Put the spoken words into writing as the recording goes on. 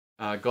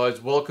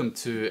Guys, welcome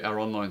to our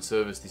online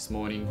service this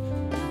morning.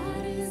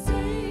 God is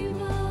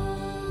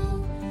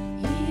able,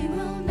 He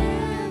will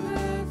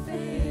never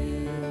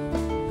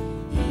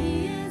fail.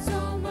 He is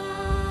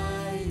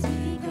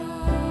Almighty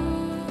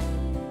God,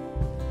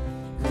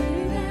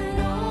 greater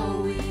than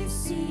all we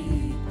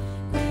see,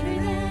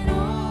 greater than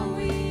all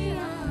we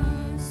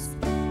ask.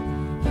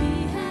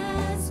 He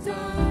has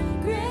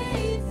done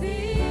great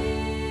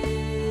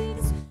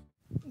things.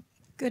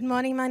 Good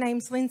morning, my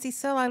name's Lindsay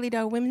Searle. I lead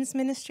our women's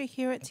ministry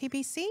here at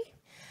TBC.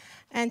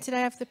 And today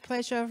I have the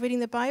pleasure of reading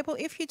the Bible.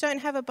 If you don't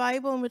have a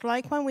Bible and would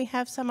like one, we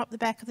have some up the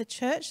back of the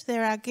church.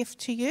 They're our gift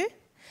to you.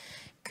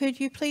 Could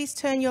you please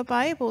turn your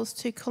Bibles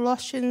to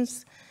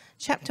Colossians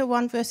chapter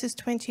 1, verses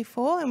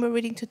 24, and we're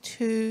reading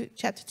to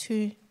chapter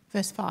 2,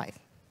 verse 5.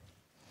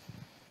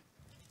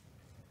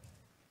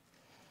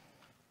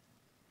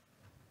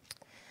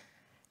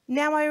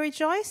 Now I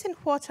rejoice in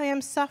what I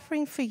am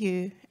suffering for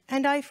you,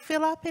 and I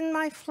fill up in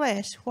my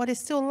flesh what is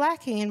still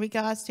lacking in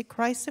regards to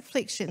Christ's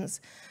afflictions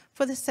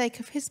for the sake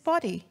of his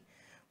body,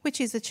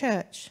 which is the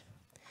church.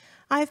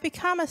 I have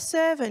become a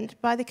servant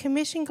by the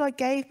commission God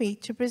gave me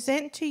to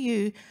present to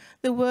you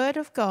the word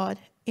of God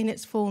in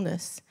its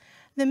fullness,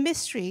 the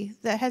mystery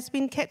that has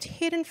been kept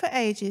hidden for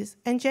ages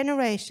and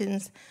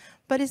generations,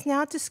 but is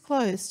now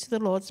disclosed to the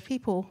Lord's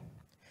people.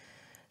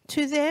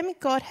 To them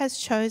God has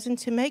chosen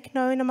to make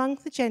known among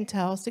the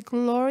Gentiles the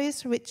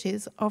glorious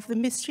riches of the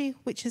mystery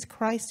which is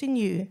Christ in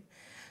you,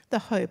 the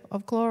hope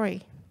of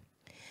glory.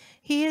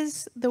 He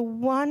is the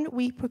one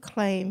we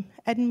proclaim,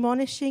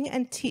 admonishing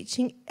and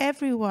teaching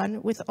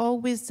everyone with all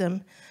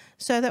wisdom,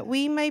 so that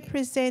we may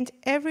present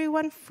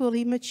everyone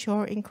fully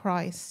mature in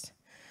Christ.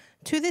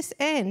 To this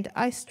end,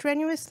 I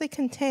strenuously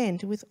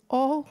contend with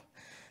all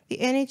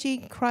the energy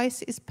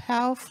Christ is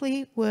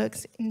powerfully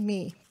works in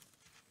me.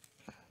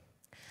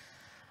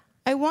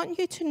 I want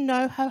you to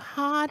know how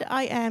hard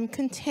I am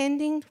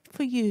contending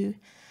for you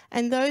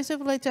and those of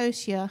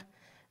Laodicea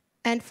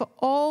and for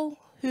all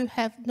who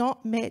have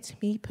not met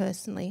me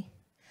personally.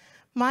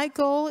 My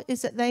goal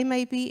is that they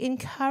may be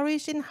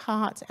encouraged in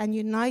heart and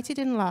united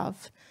in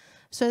love,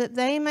 so that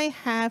they may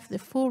have the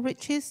full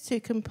riches to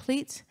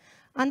complete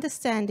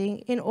understanding,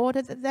 in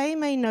order that they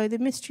may know the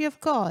mystery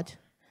of God,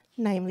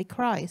 namely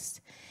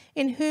Christ,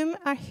 in whom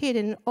are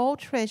hidden all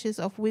treasures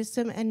of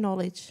wisdom and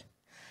knowledge.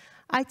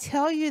 I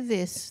tell you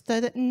this, so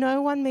that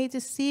no one may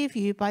deceive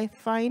you by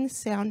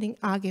fine-sounding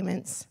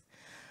arguments.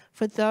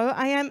 For though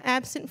I am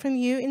absent from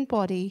you in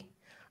body,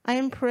 I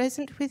am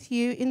present with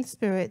you in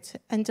spirit,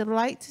 and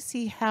delight to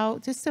see how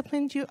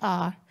disciplined you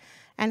are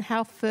and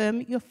how firm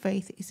your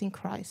faith is in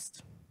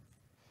Christ.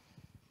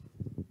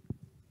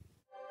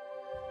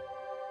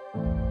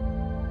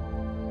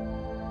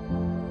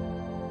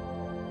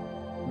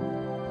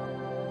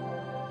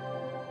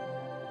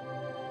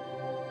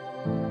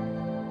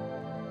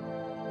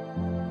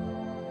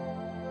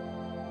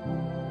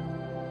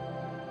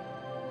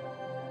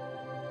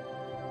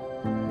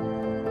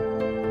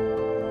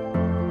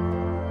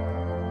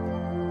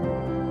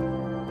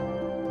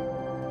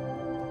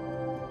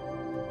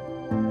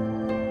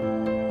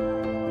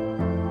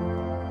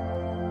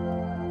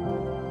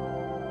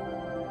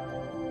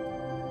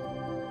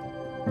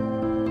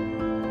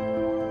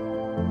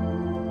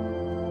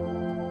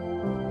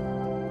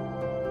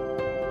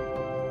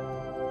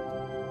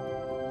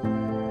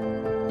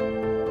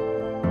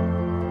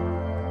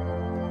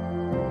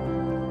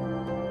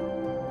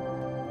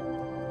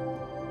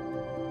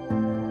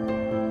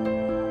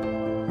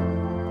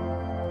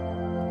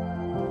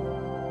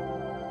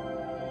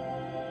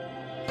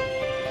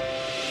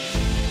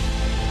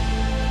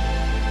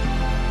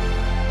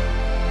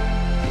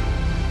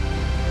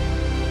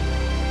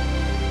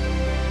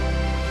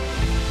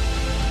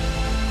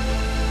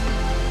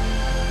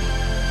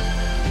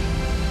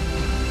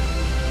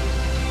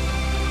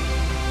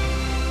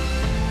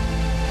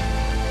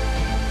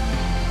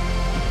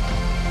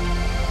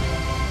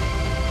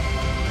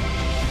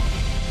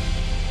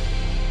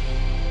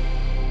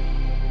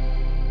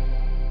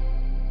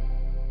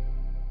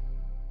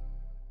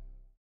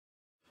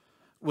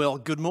 Well,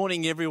 good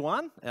morning,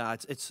 everyone.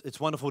 It's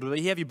wonderful to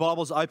be here. Have your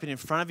Bibles open in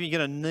front of you. You're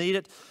going to need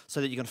it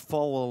so that you can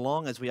follow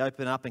along as we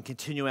open up and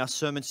continue our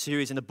sermon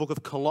series in the book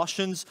of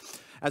Colossians.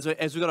 As we've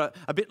got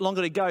a bit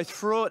longer to go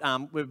through it,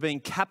 we're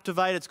being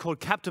captivated. It's called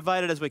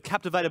Captivated, as we're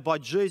captivated by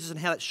Jesus and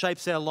how that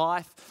shapes our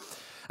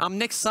life.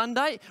 Next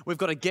Sunday, we've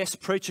got a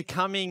guest preacher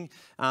coming,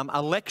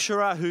 a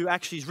lecturer who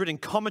actually has written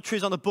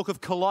commentaries on the book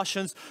of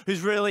Colossians,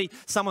 who's really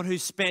someone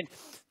who's spent,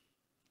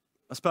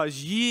 I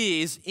suppose,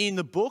 years in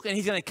the book, and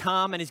he's going to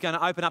come and he's going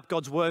to open up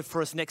God's word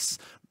for us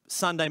next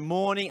Sunday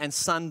morning and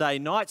Sunday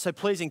night. So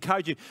please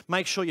encourage you,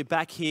 make sure you're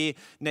back here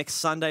next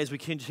Sunday as we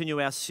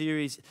continue our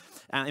series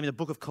in the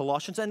book of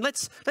Colossians. And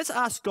let's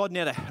ask God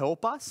now to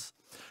help us.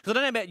 Because I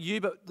don't know about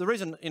you, but the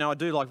reason I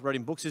do like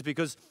reading books is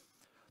because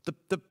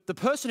the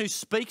person who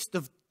speaks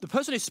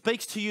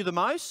to you the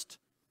most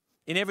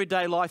in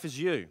everyday life is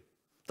you.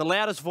 The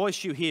loudest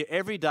voice you hear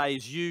every day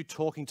is you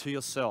talking to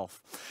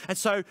yourself. And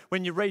so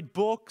when you read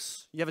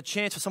books, you have a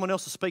chance for someone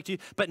else to speak to you.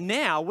 But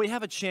now we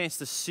have a chance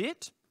to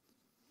sit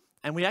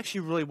And we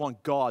actually really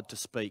want God to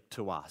speak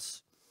to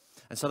us.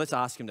 And so let's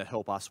ask him to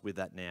help us with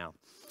that now.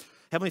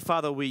 Heavenly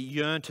Father, we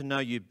yearn to know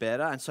you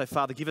better. And so,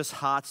 Father, give us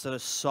hearts that are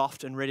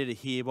soft and ready to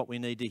hear what we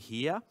need to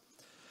hear.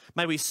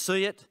 May we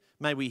see it,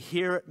 may we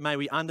hear it, may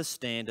we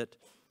understand it.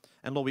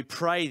 And Lord, we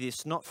pray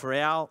this not for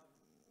our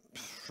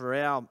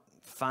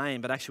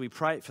fame, but actually we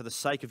pray it for the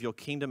sake of your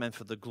kingdom and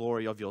for the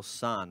glory of your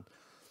Son.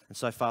 And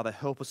so, Father,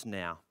 help us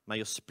now. May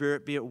your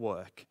Spirit be at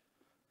work,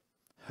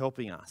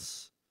 helping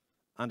us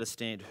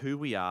understand who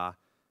we are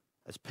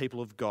as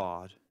people of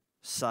God,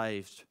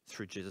 saved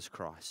through Jesus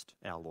Christ,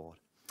 our Lord.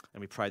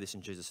 And we pray this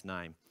in Jesus'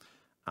 name.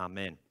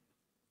 Amen.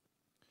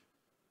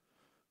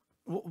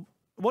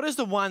 What is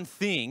the one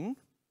thing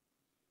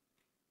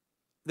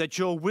that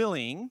you're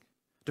willing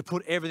to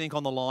put everything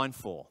on the line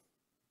for?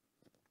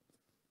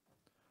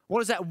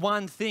 What is that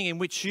one thing in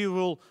which you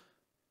will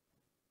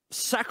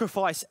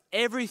sacrifice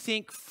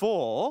everything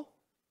for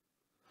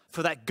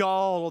that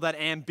goal or that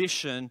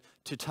ambition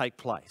to take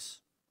place?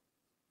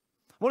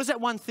 What is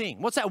that one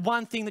thing? What's that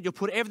one thing that you'll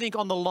put everything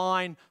on the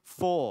line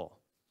for?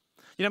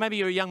 You know, maybe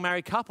you're a young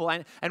married couple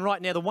and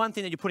right now the one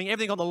thing that you're putting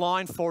everything on the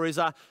line for is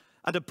a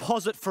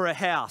deposit for a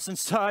house. And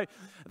so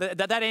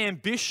that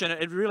ambition,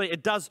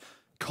 it does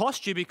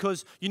cost you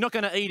because you're not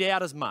going to eat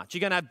out as much.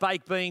 You're going to have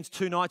baked beans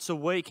 2 nights a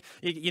week.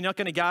 You're not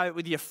going to go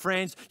with your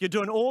friends. You're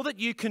doing all that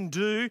you can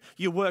do.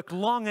 You work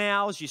long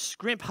hours. You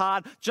scrimp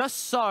hard just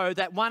so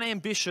that one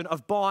ambition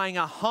of buying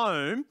a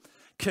home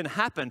can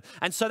happen.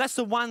 And so that's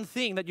the one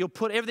thing that you'll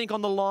put everything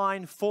on the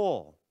line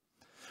for.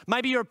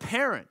 Maybe you're a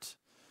parent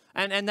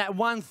and that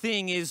one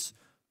thing is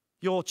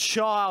your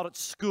child at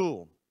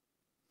school.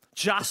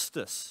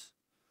 Justice.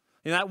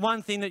 You know, that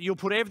one thing that you'll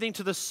put everything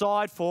to the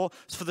side for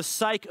is for the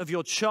sake of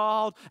your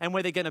child and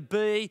where they're going to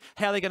be,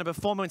 how they're going to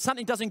perform. When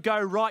something doesn't go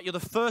right, you're the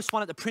first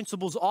one at the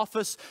principal's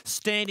office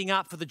standing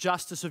up for the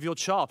justice of your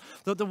child.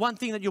 The one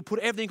thing that you'll put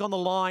everything on the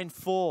line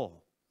for.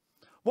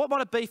 What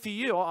might it be for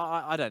you?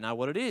 I don't know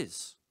what it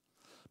is.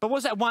 But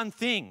what's that one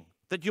thing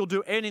that you'll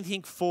do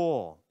anything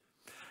for?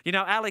 You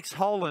know, Alex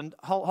Holnold,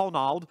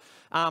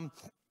 I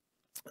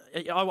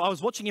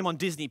was watching him on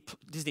Disney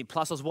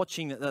Plus. I was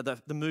watching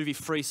the movie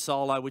Free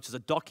Solo, which is a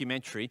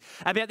documentary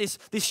about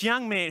this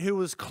young man who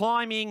was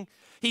climbing.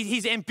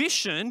 His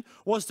ambition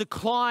was to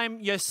climb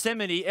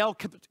Yosemite, El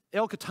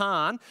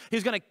Capitan. He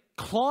was going to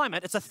climb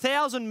it. It's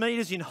 1,000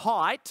 meters in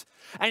height,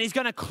 and he's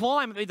going to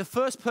climb it, be the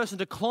first person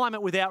to climb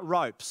it without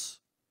ropes.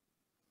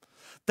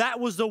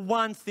 That was the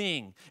one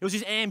thing. It was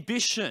his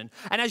ambition.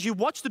 And as you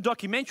watch the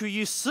documentary,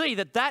 you see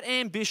that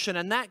ambition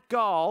and that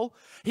goal,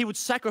 he would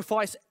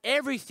sacrifice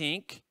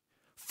everything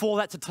for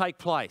that to take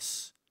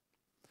place.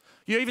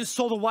 You even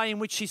saw the way in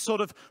which he sort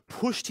of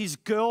pushed his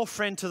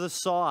girlfriend to the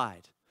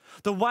side.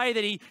 The way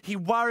that he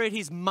worried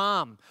his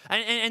mum.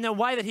 And the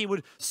way that he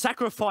would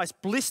sacrifice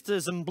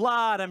blisters and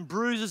blood and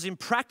bruises in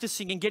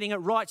practicing and getting it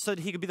right so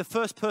that he could be the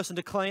first person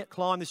to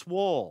climb this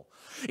wall.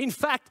 In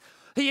fact,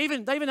 they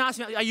even asked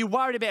him, are you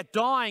worried about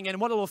dying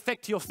and what it will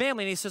affect your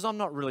family? And he says, I'm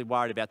not really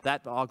worried about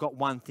that, but I've got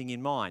one thing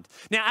in mind.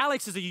 Now,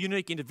 Alex is a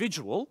unique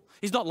individual.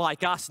 He's not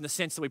like us in the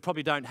sense that we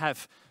probably don't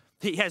have,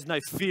 he has no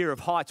fear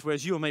of heights,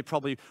 whereas you and me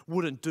probably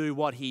wouldn't do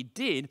what he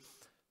did.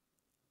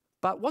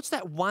 But what's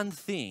that one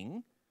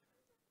thing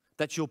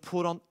that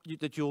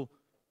you'll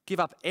give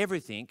up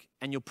everything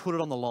and you'll put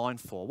it on the line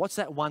for? What's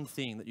that one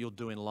thing that you'll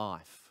do in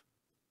life?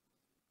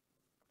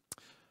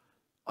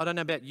 I don't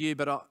know about you,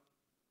 but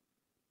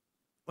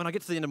when I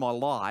get to the end of my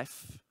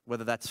life,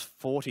 whether that's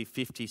 40,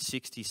 50,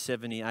 60,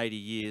 70, 80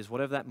 years,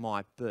 whatever that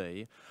might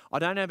be, I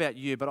don't know about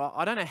you, but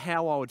I don't know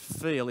how I would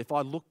feel if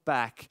I look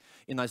back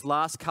in those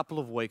last couple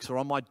of weeks or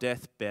on my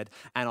deathbed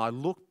and I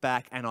look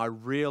back and I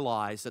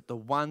realise that the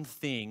one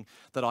thing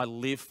that I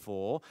lived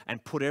for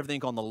and put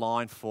everything on the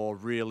line for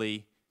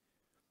really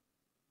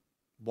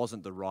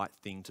wasn't the right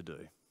thing to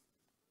do.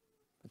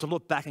 To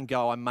look back and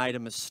go, I made a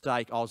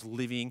mistake, I was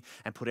living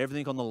and put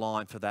everything on the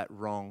line for that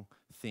wrong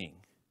thing.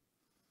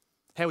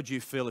 How would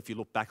you feel if you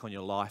look back on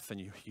your life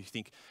and you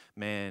think,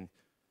 man,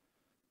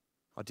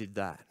 I did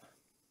that?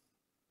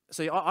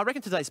 See, I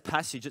reckon today's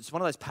passage, it's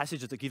one of those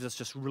passages that gives us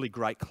just really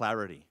great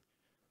clarity.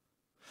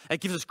 It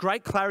gives us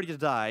great clarity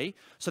today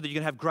so that you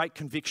can have great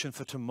conviction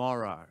for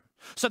tomorrow.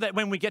 So that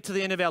when we get to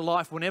the end of our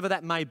life, whenever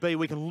that may be,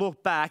 we can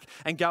look back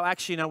and go,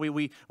 actually, no,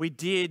 we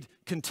did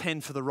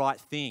contend for the right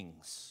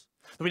things.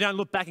 We don't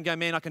look back and go,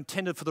 man, I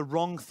contended for the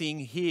wrong thing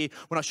here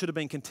when I should have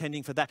been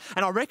contending for that.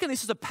 And I reckon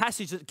this is a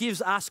passage that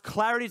gives us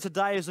clarity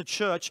today as a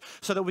church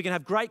so that we can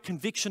have great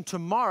conviction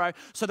tomorrow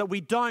so that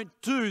we don't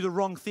do the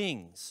wrong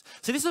things.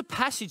 So this is a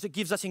passage that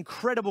gives us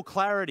incredible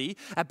clarity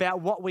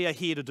about what we are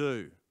here to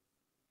do.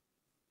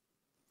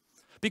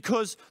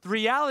 Because the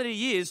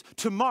reality is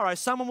tomorrow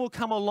someone will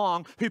come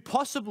along who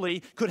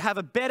possibly could have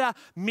a better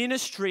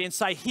ministry and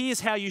say,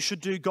 here's how you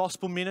should do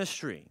gospel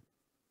ministry.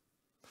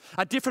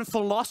 A different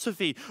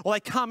philosophy, or they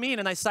come in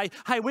and they say,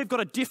 hey, we've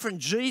got a different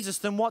Jesus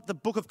than what the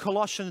book of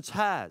Colossians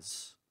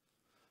has.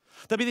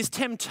 There'll be this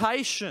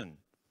temptation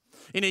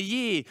in a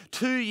year,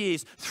 2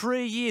 years,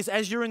 3 years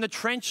as you're in the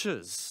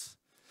trenches,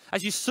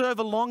 as you serve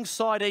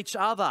alongside each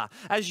other,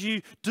 as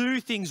you do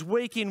things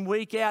week in,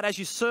 week out, as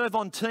you serve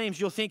on teams,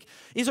 you'll think,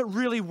 is it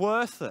really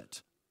worth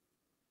it?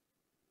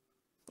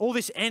 All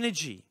this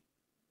energy,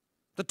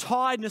 the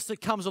tiredness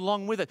that comes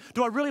along with it.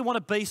 Do I really want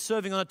to be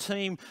serving on a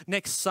team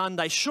next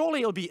Sunday?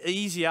 Surely it'll be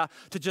easier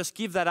to just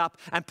give that up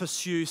and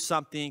pursue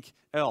something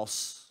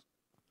else.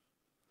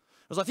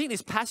 Because I think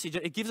this passage,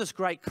 it gives us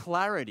great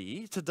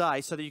clarity today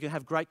so that you can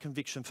have great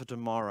conviction for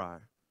tomorrow.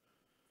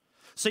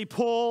 See,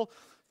 Paul,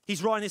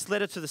 he's writing this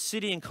letter to the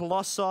city in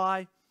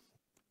Colossae.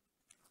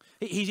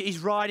 He's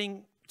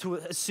writing to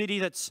a city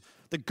that's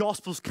the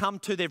gospel's come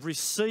to. They've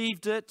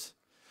received it.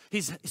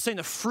 He's seen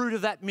the fruit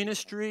of that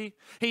ministry.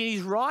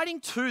 He's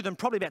writing to them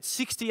probably about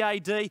 60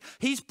 AD.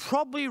 He's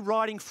probably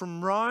writing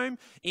from Rome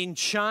in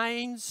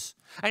chains.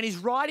 And he's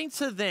writing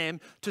to them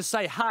to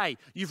say, hey,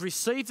 you've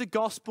received the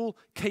gospel,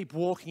 keep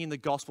walking in the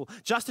gospel.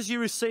 Just as you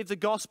received the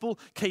gospel,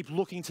 keep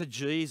looking to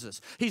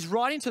Jesus. He's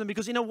writing to them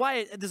because in a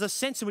way, there's a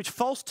sense in which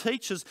false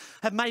teachers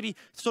have maybe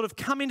sort of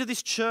come into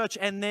this church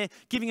and they're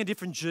giving a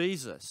different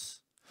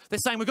Jesus. They're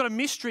saying, we've got a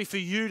mystery for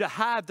you to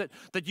have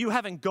that you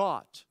haven't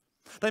got.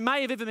 They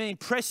may have even been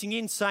pressing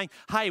in saying,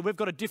 hey, we've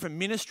got a different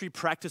ministry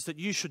practice that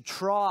you should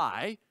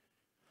try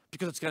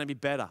because it's going to be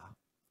better.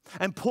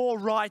 And Paul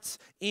writes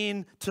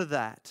into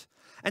that.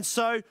 And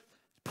so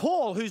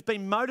Paul, who's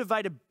been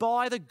motivated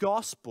by the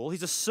gospel,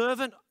 he's a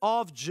servant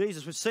of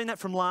Jesus. We've seen that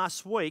from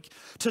last week.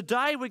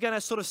 Today we're going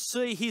to sort of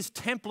see his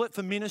template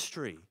for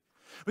ministry.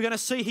 We're going to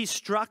see his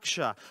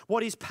structure,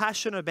 what he's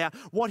passionate about,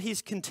 what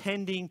he's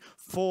contending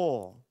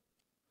for.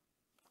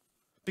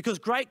 Because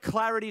great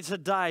clarity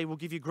today will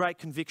give you great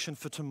conviction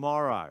for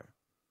tomorrow.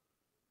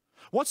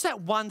 What's that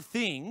one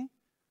thing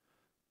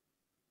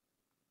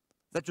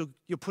that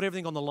you'll put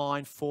everything on the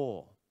line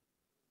for?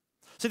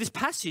 So this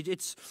passage,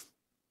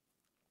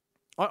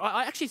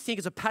 I actually think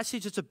it's a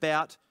passage that's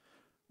about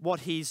what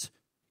he's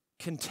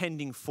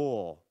contending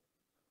for,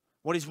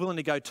 what he's willing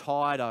to go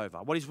tired over,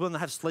 what he's willing to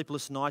have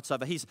sleepless nights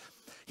over.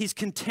 He's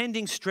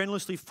contending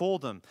strenuously for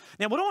them.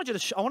 Now, what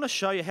I want to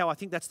show you how I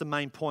think that's the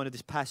main point of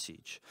this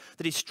passage,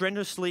 that he's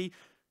strenuously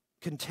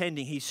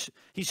contending, he's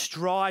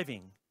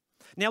striving.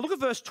 Now, look at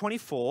verse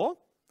 24.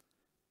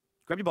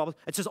 Grab your Bible.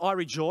 It says, I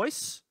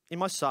rejoice in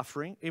my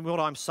suffering, in what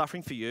I'm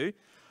suffering for you.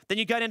 Then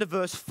you go down to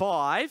verse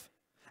 5,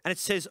 and it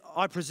says,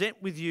 I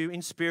present with you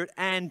in spirit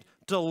and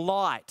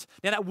delight.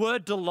 Now, that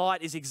word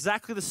delight is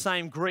exactly the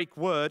same Greek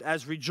word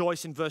as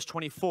rejoice in verse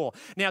 24.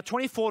 Now,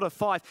 24 to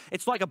 5,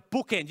 it's like a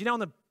bookend. You know,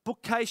 on the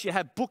bookcase, you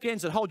have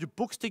bookends that hold your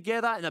books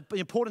together and the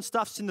important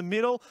stuff's in the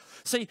middle.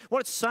 See, what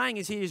it's saying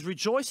is he is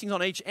rejoicing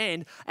on each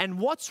end. And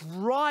what's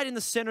right in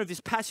the center of this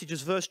passage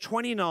is verse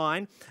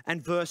 29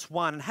 and verse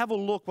 1. And have a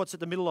look what's at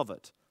the middle of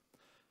it.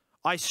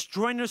 I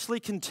strenuously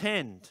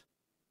contend.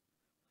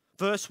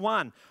 Verse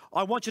 1,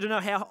 I want you to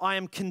know how I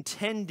am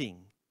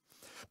contending.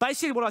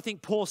 Basically, what I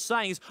think Paul's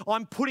saying is,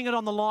 I'm putting it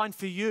on the line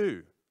for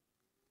you.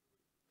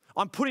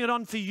 I'm putting it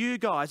on for you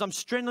guys. I'm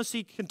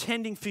strenuously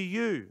contending for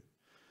you.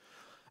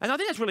 And I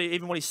think that's really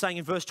even what he's saying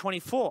in verse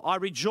 24. I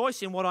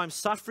rejoice in what I'm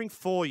suffering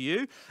for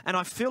you, and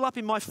I fill up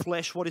in my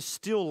flesh what is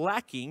still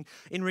lacking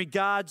in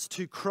regards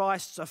to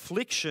Christ's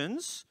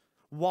afflictions.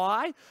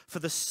 Why? For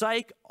the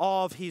sake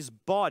of his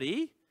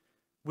body,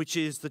 which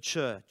is the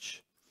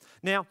church.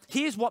 Now,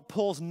 here's what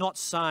Paul's not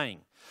saying.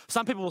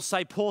 Some people will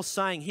say Paul's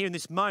saying here in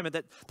this moment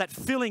that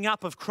filling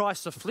up of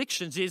Christ's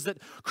afflictions is that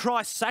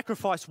Christ's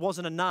sacrifice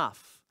wasn't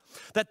enough.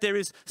 That there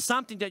is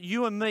something that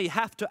you and me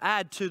have to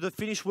add to the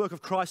finished work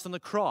of Christ on the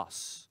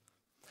cross.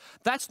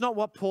 That's not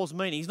what Paul's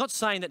meaning. He's not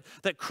saying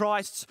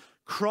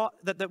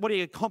that what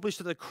he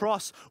accomplished at the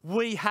cross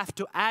we have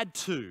to add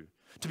to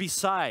be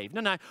saved.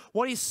 No.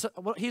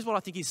 Here's what I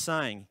think he's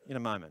saying in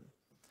a moment.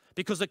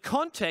 Because the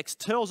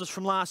context tells us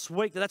from last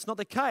week that that's not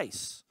the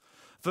case.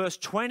 Verse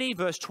 20,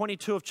 verse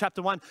 22 of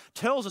chapter 1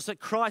 tells us that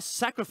Christ's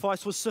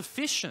sacrifice was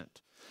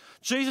sufficient.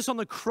 Jesus on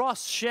the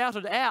cross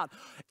shouted out,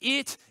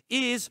 it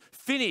is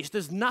finished.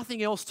 There's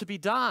nothing else to be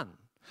done.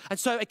 And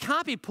so it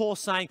can't be Paul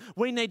saying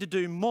we need to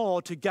do more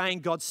to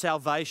gain God's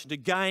salvation, to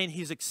gain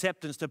his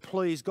acceptance, to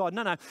please God.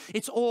 No,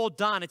 it's all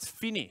done. It's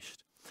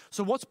finished.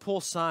 So what's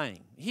Paul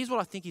saying? Here's what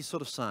I think he's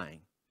sort of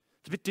saying.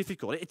 It's a bit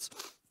difficult.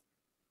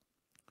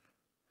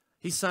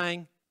 He's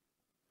saying,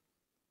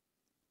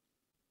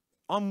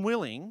 I'm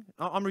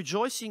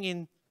rejoicing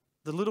in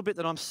the little bit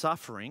that I'm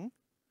suffering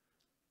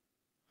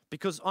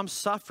because I'm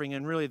suffering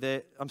and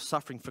really I'm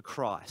suffering for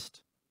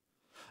Christ.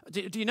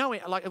 Do you know,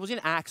 like it was in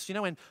Acts, you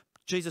know when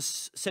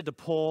Jesus said to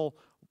Paul,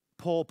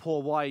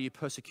 Paul, why are you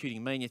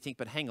persecuting me? And you think,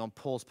 but hang on,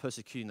 Paul's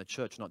persecuting the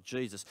church, not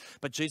Jesus.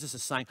 But Jesus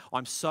is saying,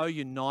 I'm so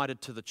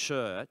united to the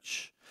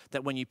church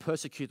that when you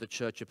persecute the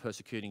church, you're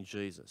persecuting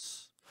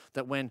Jesus.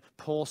 That when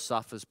Paul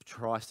suffers,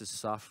 Christ is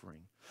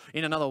suffering.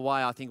 In another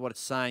way, I think what it's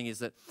saying is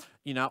that,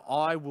 you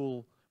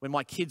know, when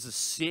my kids are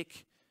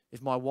sick,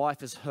 if my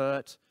wife is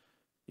hurt,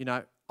 you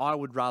know, I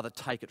would rather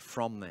take it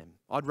from them.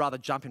 I'd rather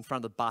jump in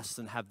front of the bus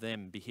than have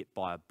them be hit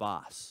by a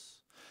bus.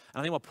 And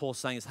I think what Paul's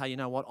saying is, hey, you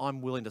know what?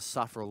 I'm willing to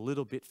suffer a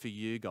little bit for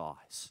you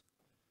guys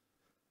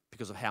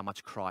because of how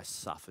much Christ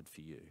suffered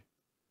for you.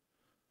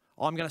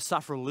 I'm going to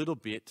suffer a little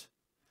bit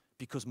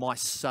because my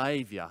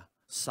Saviour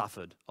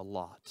suffered a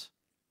lot.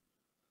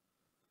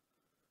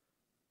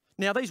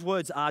 Now, these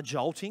words are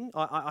jolting.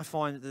 I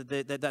find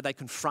that they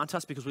confront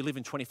us because we live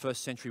in 21st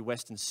century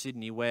Western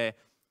Sydney where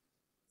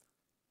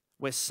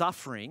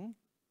suffering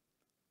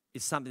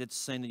is something that's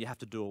seen that you have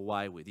to do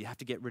away with. You have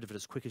to get rid of it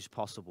as quick as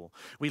possible.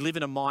 We live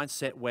in a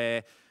mindset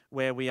where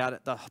we are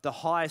the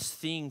highest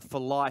thing for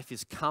life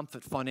is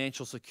comfort,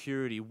 financial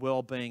security,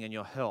 well-being and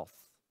your health.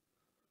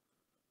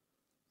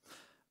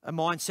 A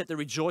mindset that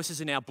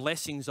rejoices in our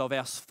blessings of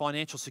our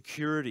financial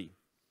security,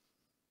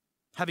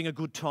 having a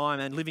good time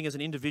and living as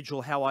an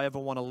individual how I ever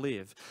want to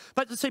live.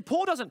 But see,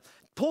 Paul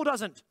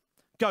doesn't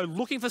go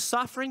looking for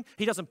suffering.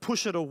 He doesn't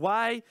push it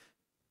away.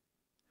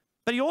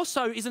 But he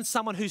also isn't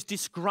someone who's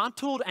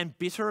disgruntled and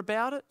bitter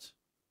about it.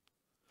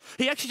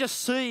 He actually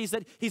just sees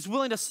that he's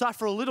willing to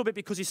suffer a little bit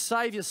because his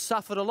Saviour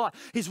suffered a lot.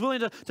 He's willing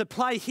to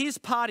play his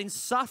part in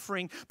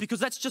suffering because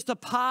that's just a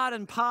part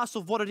and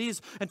parcel of what it is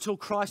until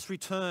Christ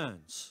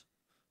returns.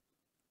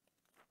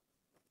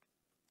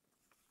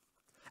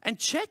 And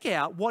check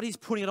out what he's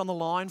putting it on the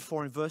line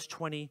for in verse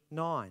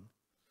 29.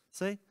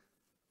 See?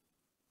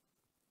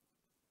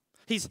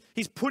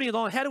 He's putting it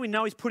on. How do we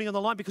know he's putting it on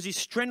the line? Because he's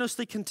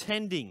strenuously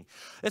contending.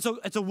 It's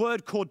a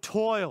word called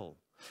toil.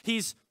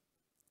 He's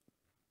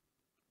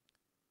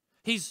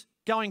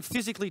going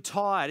physically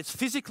tired. It's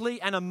physically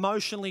and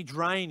emotionally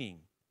draining.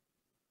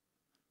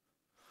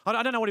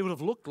 I don't know what he would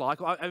have looked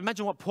like. I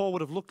imagine what Paul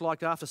would have looked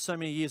like after so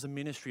many years of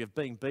ministry of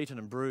being beaten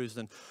and bruised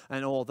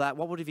and all that.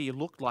 What would he have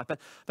looked like?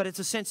 But it's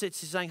a sense it's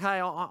saying, hey,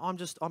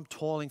 I'm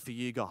toiling for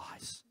you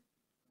guys.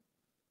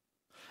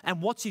 And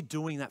what's he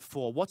doing that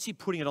for? What's he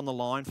putting it on the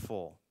line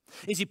for?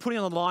 Is he putting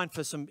it on the line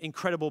for some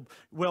incredible,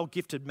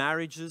 well-gifted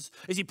marriages?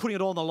 Is he putting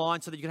it all on the line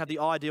so that you can have the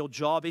ideal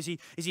job? Is he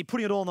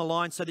putting it all on the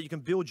line so that you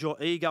can build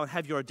your ego and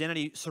have your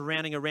identity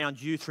surrounding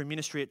around you through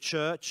ministry at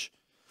church?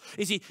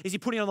 Is he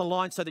putting it on the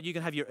line so that you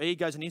can have your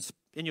egos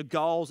and your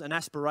goals and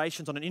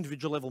aspirations on an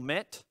individual level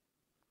met?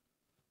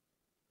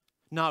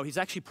 No, he's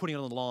actually putting it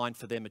on the line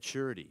for their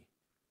maturity.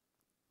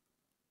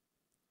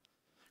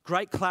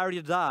 Great clarity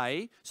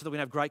today so that we can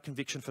have great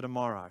conviction for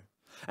tomorrow.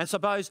 And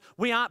suppose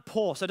we aren't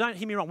Paul, so don't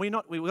hear me wrong. We've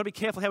got to be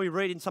careful how we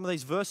read in some of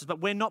these verses, but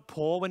we're not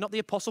Paul. We're not the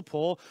Apostle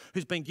Paul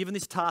who's been given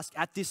this task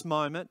at this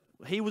moment.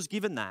 He was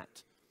given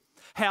that.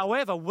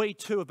 However, we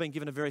too have been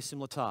given a very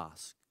similar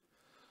task.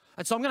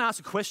 And so I'm going to ask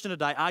a question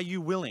today. Are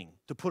you willing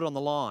to put it on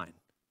the line?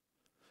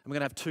 And we're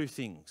going to have two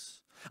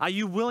things. Are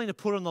you willing to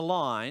put it on the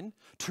line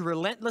to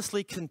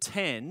relentlessly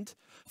contend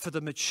for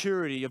the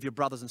maturity of your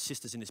brothers and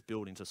sisters in this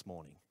building this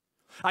morning?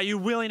 Are you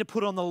willing to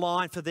put it on the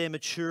line for their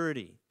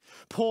maturity?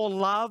 Paul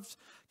loved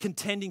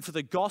contending for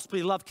the gospel.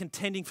 He loved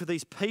contending for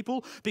these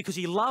people because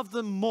he loved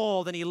them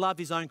more than he loved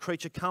his own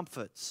creature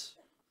comforts.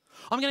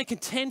 I'm going to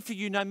contend for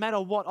you no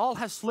matter what. I'll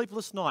have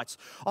sleepless nights.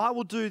 I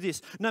will do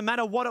this. No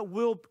matter what it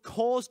will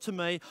cause to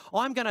me,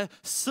 I'm going to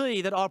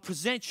see that I'll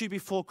present you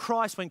before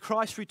Christ when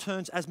Christ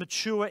returns as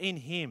mature in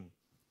him.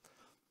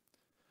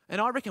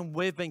 And I reckon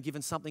we've been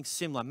given something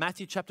similar.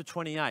 Matthew chapter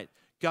 28,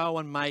 go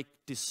and make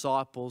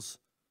disciples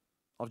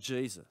of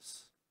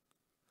Jesus.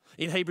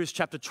 In Hebrews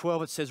chapter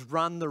 12, it says,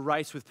 run the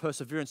race with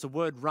perseverance. The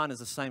word run is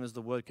the same as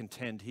the word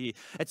contend here.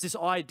 It's this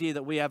idea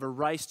that we have a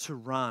race to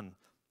run.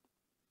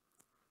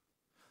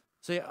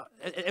 See,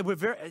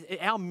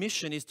 our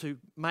mission is to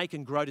make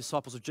and grow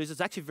disciples of Jesus.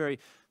 It's actually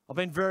I've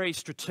been very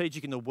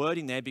strategic in the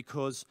wording there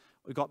because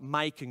we've got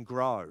make and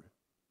grow.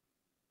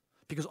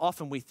 Because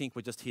often we think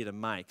we're just here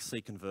to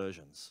see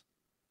conversions.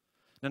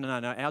 No.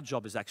 Our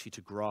job is actually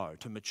to grow,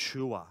 to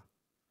mature.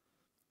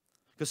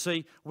 Because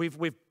see, we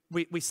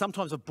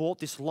sometimes have bought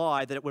this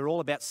lie that we're all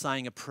about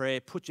saying a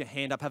prayer, put your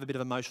hand up, have a bit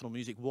of emotional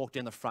music, walk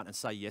down the front and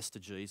say yes to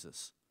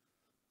Jesus.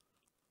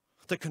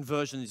 That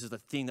conversion is the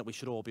thing that we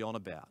should all be on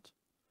about.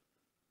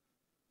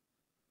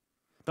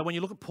 But when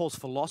you look at Paul's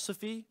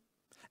philosophy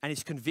and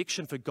his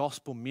conviction for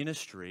gospel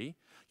ministry,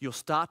 you'll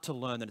start to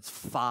learn that it's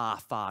far,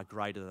 far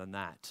greater than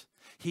that.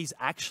 He's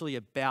actually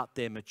about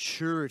their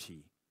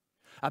maturity,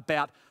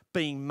 about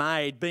being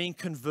made, being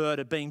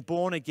converted, being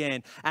born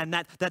again, and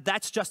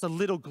that's just a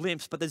little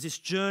glimpse, but there's this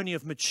journey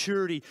of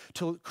maturity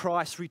till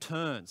Christ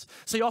returns.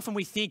 See, often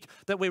we think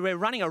that we're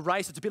running a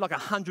race, it's a bit like a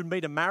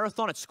 100-meter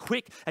marathon. It's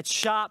quick, it's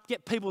sharp,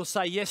 get people to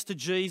say yes to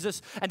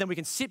Jesus, and then we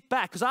can sit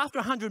back. Because after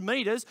 100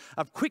 meters,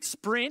 a quick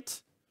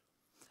sprint,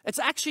 it's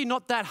actually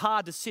not that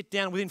hard to sit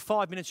down. Within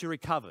 5 minutes, you're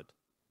recovered.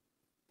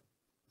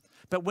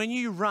 But when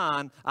you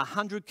run a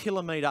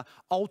 100-kilometer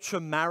ultra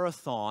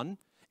marathon,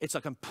 it's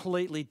a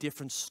completely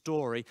different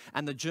story.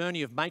 And the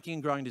journey of making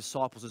and growing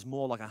disciples is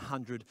more like a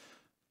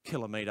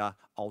 100-kilometer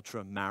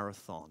ultra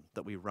marathon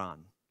that we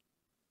run.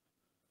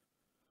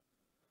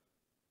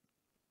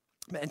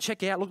 And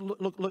check out,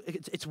 look,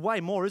 it's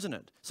way more, isn't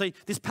it? See,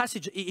 this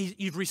passage,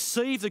 you've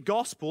received the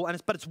gospel,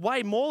 but it's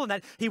way more than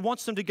that. He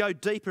wants them to go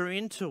deeper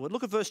into it.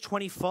 Look at verse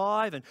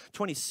 25 and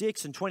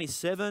 26 and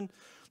 27.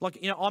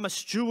 I'm a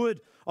steward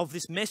of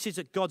this message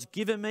that God's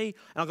given me,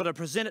 and I've got to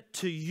present it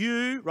to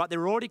you, right?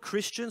 They're already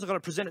Christians. I've got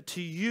to present it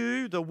to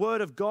you, the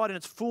word of God in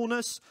its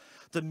fullness,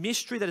 the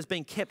mystery that has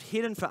been kept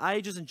hidden for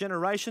ages and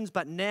generations,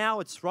 but now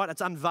it's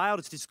unveiled,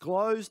 it's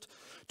disclosed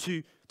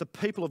to the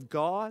people of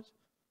God.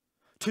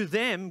 To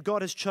them,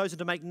 God has chosen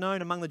to make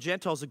known among the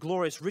Gentiles the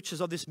glorious riches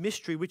of this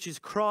mystery, which is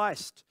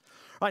Christ.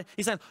 Right?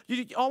 He's saying,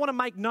 I want to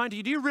make known to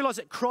you. Do you realize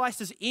that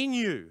Christ is in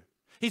you?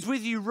 He's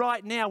with you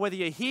right now, whether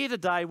you're here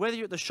today, whether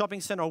you're at the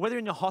shopping center, or whether you're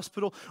in your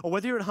hospital, or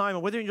whether you're at home, or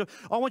whether you're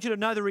I want you to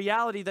know the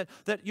reality that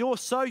you're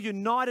so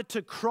united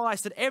to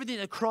Christ that everything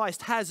that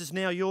Christ has is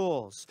now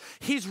yours.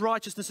 His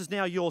righteousness is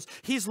now yours.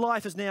 His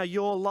life is now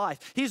your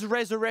life. His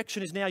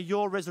resurrection is now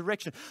your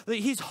resurrection.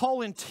 His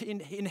whole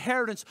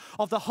inheritance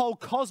of the whole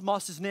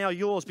cosmos is now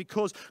yours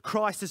because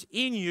Christ is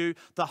in you,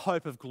 the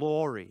hope of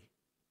glory.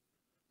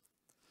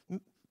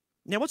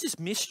 Now, what's this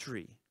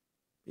mystery?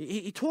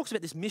 He talks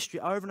about this mystery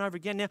over and over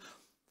again. Now,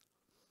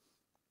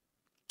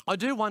 I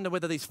do wonder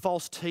whether these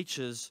false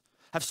teachers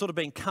have sort of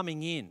been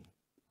coming in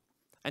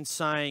and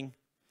saying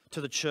to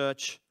the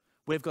church,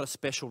 we've got a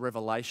special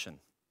revelation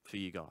for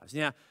you guys.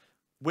 Now,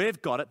 we've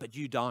got it, but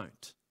you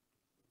don't.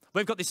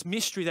 We've got this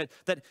mystery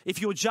that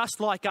if you're just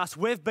like us,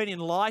 we've been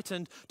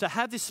enlightened to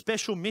have this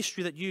special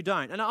mystery that you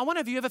don't. And I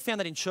wonder if you ever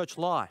found that in church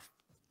life.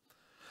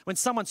 When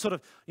someone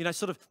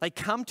they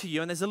come to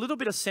you and there's a little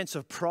bit of sense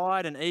of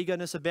pride and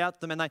eagerness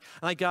about them and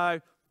they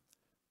go,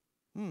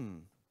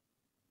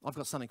 I've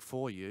got something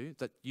for you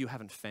that you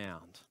haven't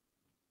found.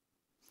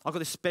 I've got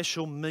this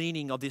special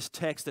meaning of this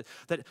text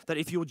that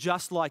if you're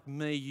just like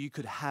me, you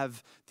could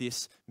have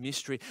this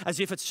mystery. As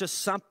if it's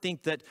just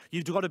something that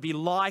you've got to be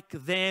like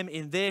them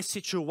in their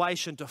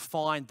situation to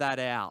find that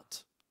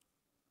out.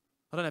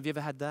 I don't know, have you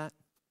ever had that?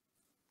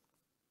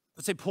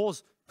 But see,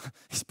 Paul's,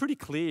 he's pretty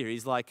clear.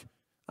 He's like,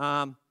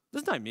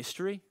 there's no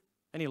mystery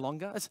any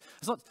longer.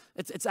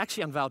 It's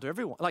actually unveiled to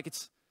everyone. Like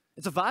it's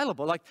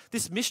available. Like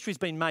this mystery's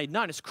been made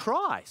known. It's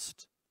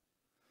Christ.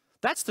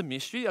 That's the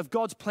mystery of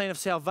God's plan of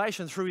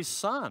salvation through his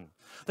Son.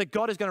 That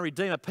God is going to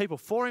redeem a people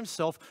for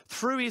himself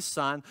through his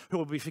Son who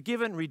will be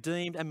forgiven,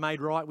 redeemed, and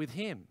made right with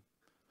him.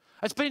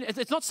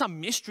 It's not some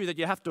mystery that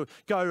you have to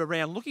go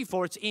around looking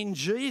for. It's in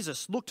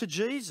Jesus. Look to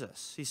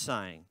Jesus, he's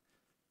saying.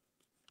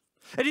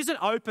 It isn't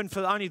open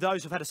for only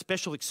those who've had a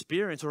special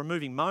experience or a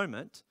moving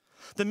moment.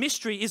 The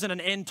mystery isn't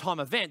an end-time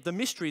event. The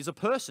mystery is a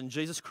person,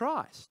 Jesus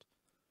Christ.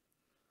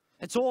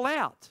 It's all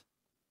out.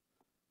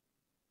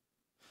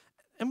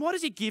 And what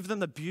does he give them?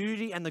 The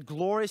beauty and the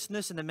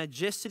gloriousness and the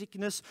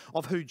majesticness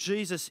of who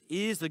Jesus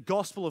is, the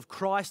gospel of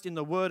Christ in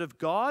the Word of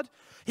God.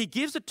 He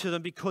gives it to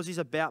them because he's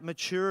about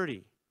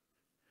maturity.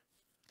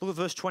 Look at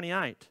verse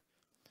 28.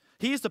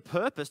 Here's the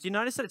purpose. Do you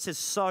notice that it says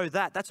so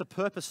that? That's a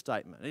purpose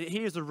statement.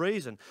 Here's the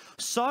reason.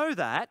 So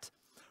that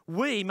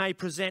we may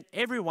present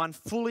everyone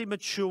fully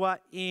mature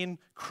in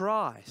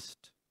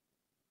Christ.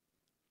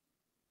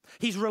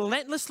 He's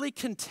relentlessly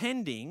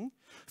contending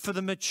for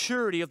the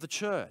maturity of the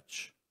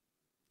church.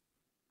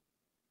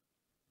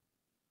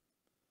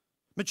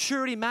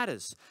 Maturity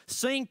matters.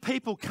 Seeing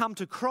people come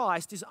to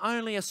Christ is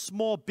only a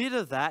small bit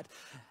of that,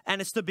 and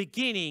it's the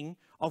beginning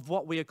of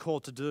what we are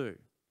called to do.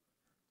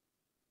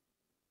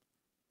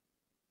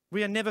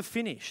 We are never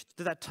finished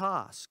to that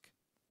task.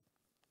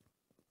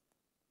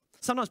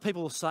 Sometimes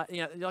people will say,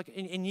 like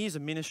in years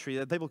of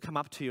ministry, people come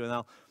up to you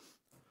and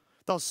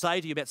they'll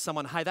say to you about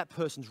someone, hey, that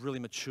person's really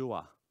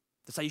mature.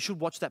 They say, you should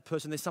watch that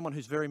person. There's someone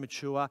who's very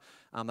mature.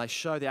 They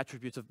show the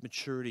attributes of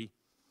maturity.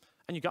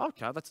 And you go,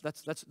 okay,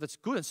 that's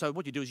good. And so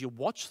what you do is you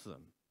watch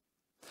them.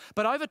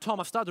 But over time,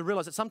 I've started to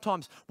realize that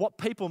sometimes what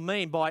people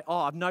mean by,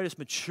 I've noticed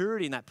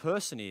maturity in that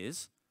person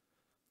is,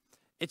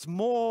 it's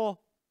more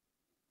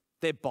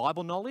their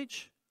Bible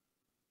knowledge.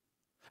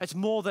 It's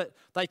more that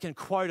they can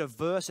quote a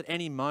verse at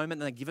any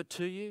moment and they give it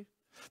to you.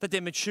 That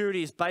their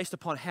maturity is based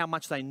upon how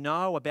much they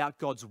know about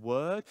God's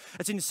word.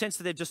 It's in the sense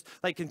that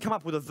they can come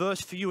up with a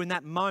verse for you in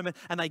that moment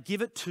and they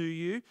give it to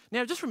you.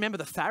 Now, just remember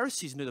the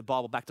Pharisees knew the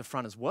Bible back to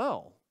front as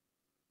well.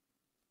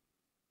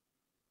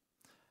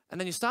 And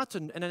then you start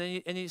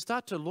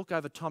to look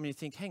over time and you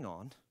think, hang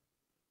on.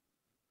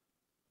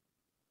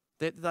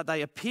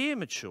 They appear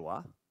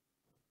mature,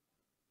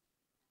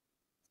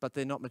 but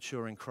they're not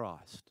mature in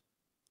Christ.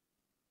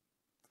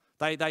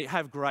 They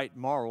have great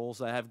morals,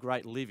 they have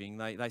great living,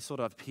 they sort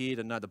of appear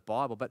to know the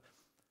Bible, but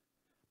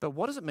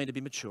what does it mean to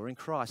be mature in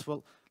Christ?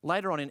 Well,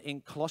 later on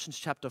in Colossians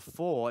chapter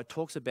 4, it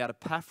talks about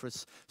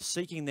Epaphras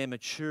seeking their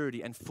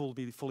maturity and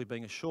fully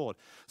being assured.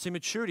 See,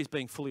 maturity is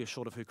being fully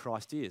assured of who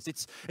Christ is.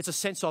 It's a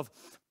sense of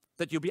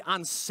that you'll be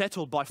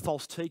unsettled by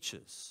false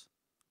teachers.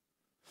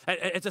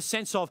 It's a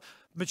sense of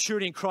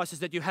maturity in Christ is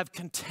that you have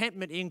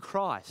contentment in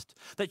Christ,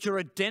 that your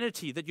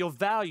identity, that your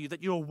value,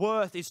 that your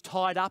worth is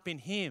tied up in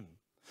him.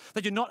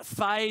 That you're not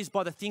fazed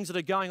by the things that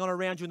are going on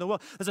around you in the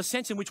world. There's a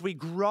sense in which we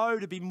grow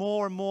to be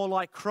more and more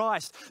like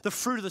Christ. The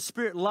fruit of the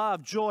Spirit,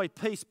 love, joy,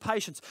 peace,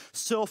 patience,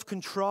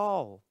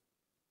 self-control.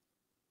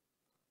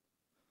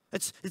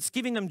 It's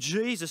giving them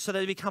Jesus so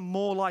they become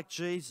more like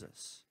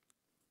Jesus.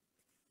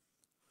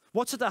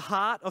 What's at the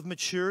heart of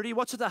maturity?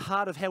 What's at the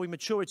heart of how we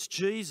mature? It's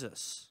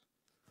Jesus.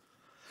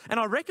 And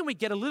I reckon we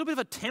get a little bit of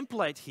a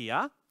template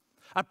here,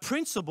 a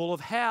principle of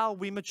how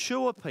we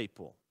mature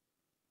people.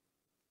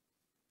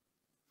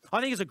 I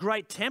think it's a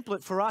great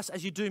template for us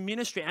as you do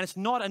ministry, and it's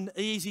not an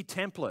easy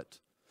template.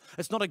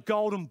 It's not a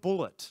golden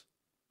bullet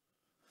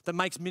that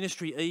makes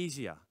ministry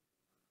easier.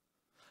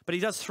 But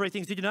he does three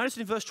things. Did you notice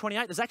in verse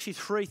 28? There's actually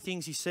three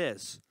things he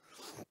says.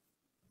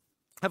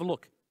 Have a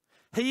look.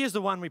 He is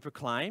the one we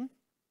proclaim,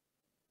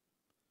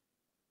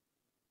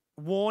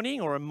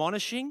 warning or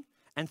admonishing,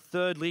 and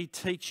thirdly,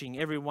 teaching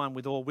everyone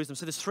with all wisdom.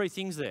 So there's three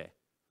things there.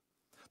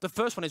 The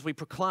first one is we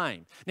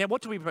proclaim. Now,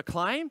 what do we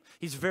proclaim?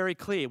 He's very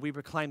clear. We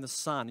proclaim the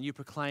Son, and you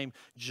proclaim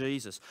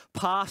Jesus.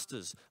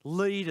 Pastors,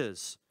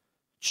 leaders,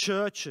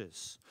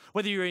 churches,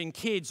 whether you're in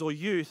kids or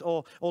youth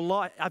or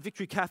our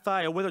Victory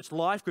Cafe or whether it's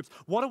life groups,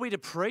 what are we to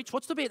preach?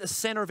 What's to be at the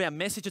center of our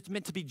message? It's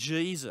meant to be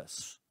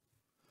Jesus.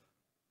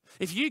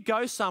 If you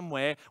go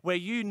somewhere where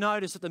you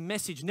notice that the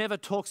message never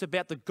talks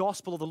about the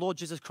gospel of the Lord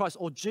Jesus Christ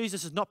or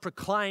Jesus is not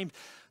proclaimed,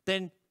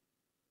 then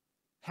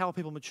how are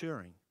people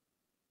maturing?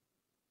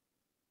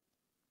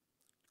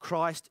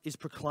 Christ is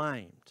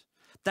proclaimed.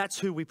 That's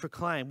who we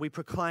proclaim. We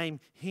proclaim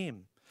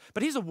him.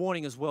 But here's a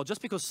warning as well.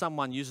 Just because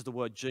someone uses the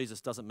word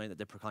Jesus doesn't mean that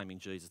they're proclaiming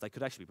Jesus. They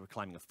could actually be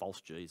proclaiming a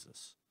false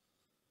Jesus.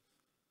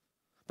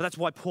 But that's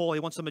why Paul, he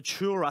wants to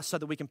mature us so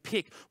that we can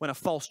pick when a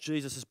false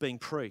Jesus is being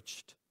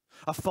preached.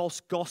 A false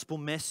gospel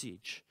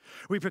message.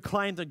 We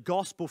proclaim the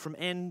gospel from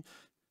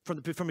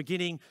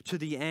beginning to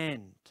the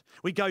end.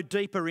 We go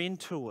deeper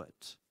into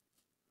it.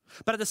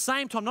 But at the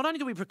same time, not only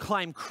do we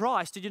proclaim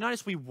Christ, did you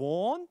notice we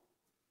warn?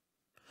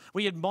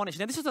 We admonish.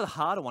 Now, this is the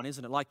harder one,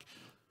 isn't it? Like,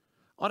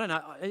 I don't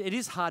know, it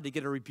is hard to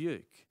get a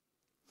rebuke.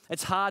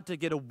 It's hard to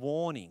get a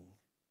warning.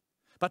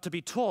 But to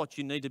be taught,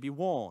 you need to be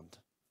warned.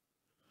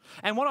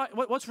 And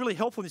what's really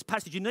helpful in this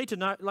passage, you need to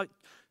know, like,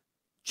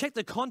 check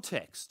the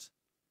context.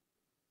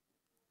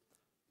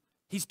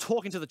 He's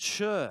talking to the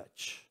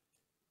church.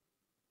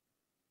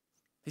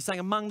 He's saying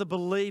among the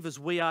believers,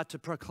 we are to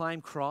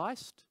proclaim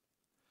Christ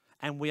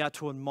and we are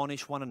to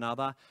admonish one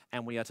another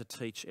and we are to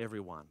teach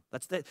everyone.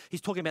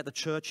 He's talking about the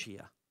church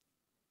here.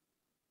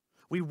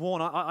 We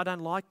warn. I don't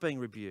like being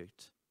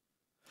rebuked.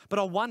 But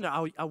I wonder,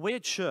 are we a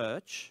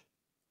church?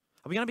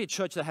 Are we going to be a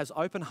church that has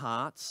open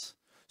hearts,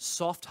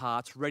 soft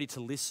hearts, ready to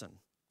listen?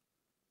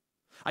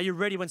 Are you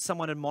ready when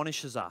someone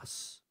admonishes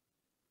us?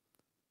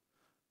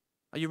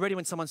 Are you ready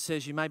when someone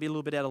says you may be a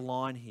little bit out of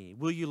line here?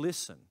 Will you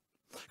listen?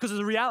 Because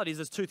the reality is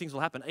there's two things will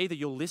happen. Either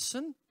you'll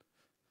listen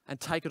and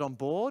take it on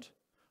board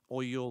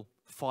or you'll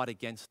fight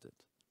against it.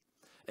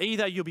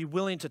 Either you'll be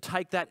willing to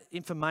take that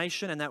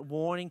information and that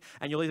warning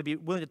and you'll either be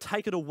willing to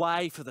take it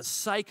away for the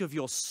sake of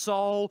your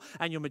soul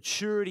and your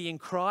maturity in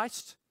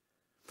Christ,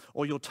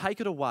 or you'll take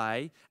it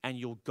away and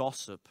you'll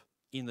gossip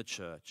in the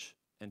church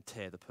and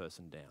tear the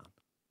person down.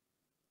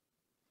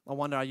 I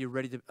wonder, are you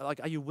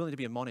willing to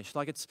be admonished?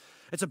 Like it's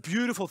a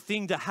beautiful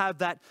thing to have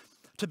that,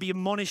 to be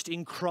admonished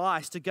in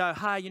Christ, to go,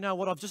 hey, you know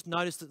what, I've just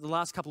noticed that the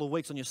last couple of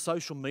weeks on your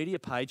social media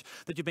page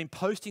that you've been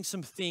posting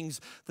some things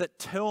that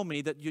tell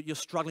me that you're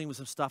struggling with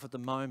some stuff at the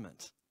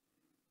moment.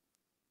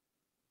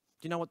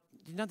 Do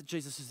you know that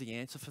Jesus is the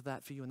answer for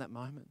that for you in that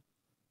moment?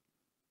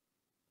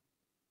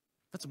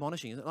 That's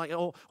admonishing, isn't it? Like,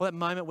 or that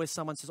moment where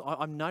someone says,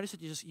 I've noticed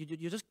that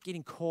you're just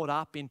getting caught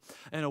up in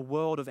a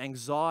world of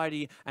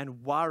anxiety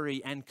and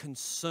worry and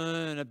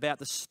concern about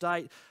the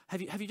state.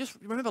 Have you just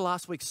remember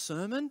last week's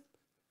sermon?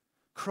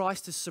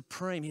 Christ is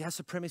supreme. He has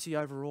supremacy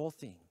over all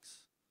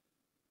things.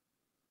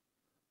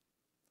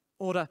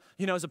 Or to,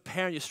 as a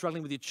parent, you're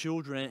struggling with your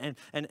children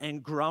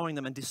and growing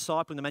them and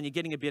discipling them and you're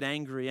getting a bit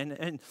angry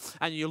and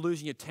you're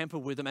losing your temper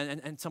with them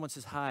and someone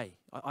says, hey,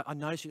 I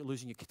notice you're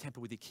losing your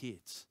temper with your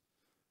kids.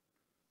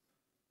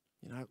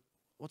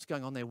 What's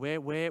going on there?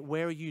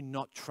 Where are you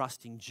not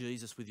trusting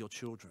Jesus with your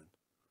children?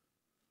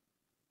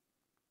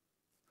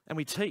 And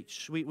we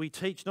teach. We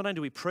teach. Not only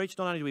do we preach,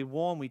 not only do we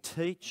warn, we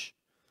teach.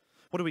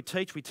 What do we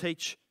teach? We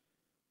teach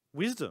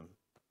wisdom.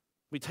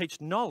 We teach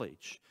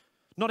knowledge.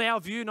 Not our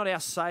view, not our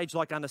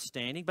sage-like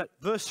understanding, but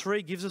verse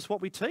 3 gives us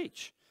what we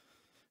teach.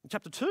 In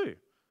chapter 2,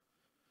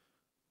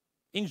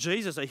 in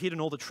Jesus are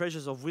hidden all the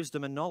treasures of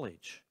wisdom and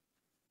knowledge.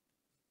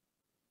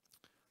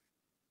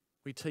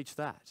 We teach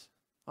that.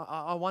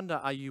 I wonder,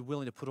 are you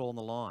willing to put it on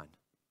the line?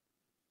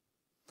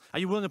 Are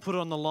you willing to put it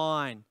on the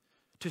line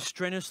to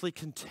strenuously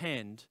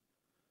contend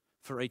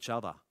for each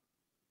other?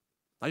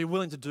 Are you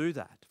willing to do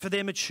that for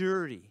their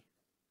maturity?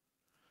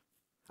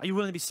 Are you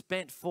willing to be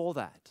spent for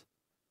that?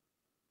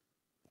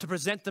 To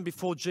present them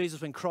before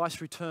Jesus when Christ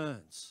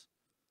returns,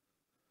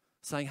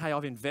 saying, hey,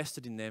 I've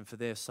invested in them for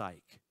their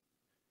sake.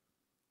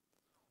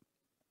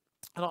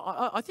 And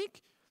I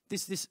think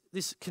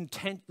this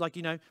content,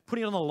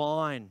 putting it on the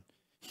line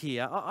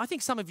here, I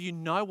think some of you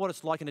know what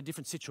it's like in a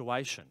different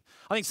situation.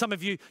 I think some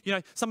of you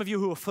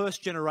who are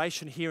first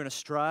generation here in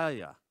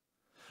Australia,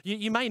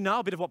 you may know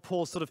a bit of what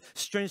Paul's sort of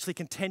strenuously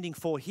contending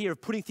for here,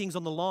 of putting things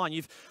on the line.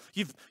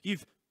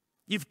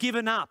 You've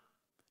given up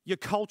your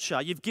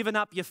culture, you've given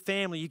up your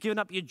family, you've given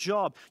up your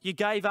job, you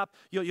gave up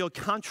your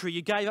country,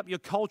 you gave up your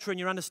culture and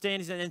your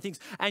understandings and things,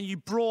 and you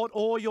brought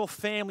all your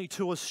family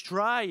to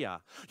Australia.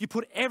 You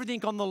put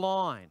everything on the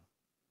line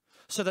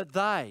so that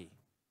they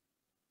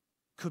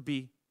could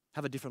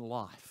have a different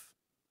life,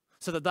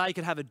 so that they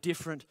could have a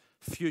different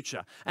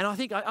future. And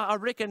I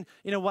reckon,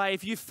 in a way,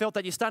 if you felt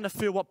that, you're starting to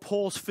feel what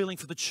Paul's feeling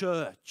for the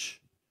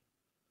church,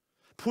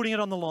 putting it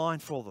on the line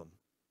for them.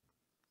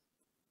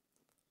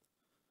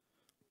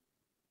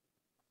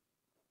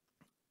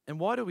 And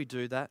why do we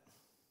do that?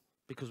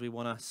 Because we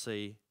want to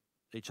see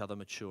each other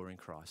mature in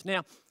Christ.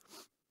 Now,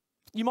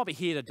 you might be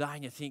here today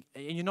and you think,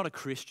 and you're not a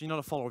Christian, you're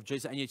not a follower of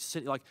Jesus, and you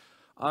sit like,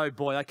 oh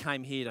boy, I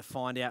came here to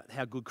find out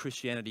how good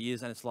Christianity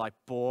is, and it's like,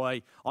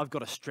 boy, I've got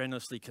to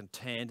strenuously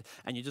contend,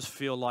 and you just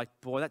feel like,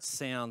 boy, that's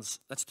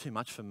too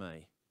much for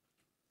me.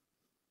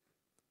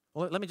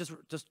 Well, let me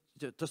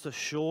just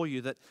assure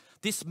you that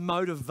this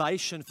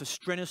motivation for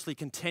strenuously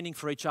contending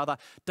for each other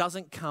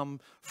doesn't come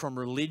from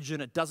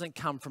religion. It doesn't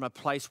come from a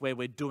place where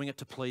we're doing it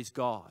to please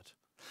God.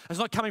 It's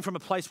not coming from a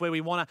place where we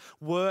want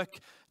to work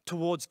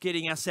towards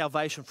getting our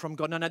salvation from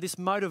God. No, this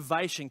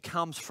motivation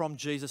comes from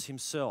Jesus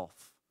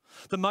himself.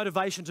 The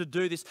motivation to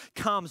do this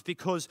comes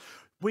because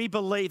we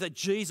believe that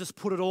Jesus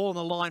put it all on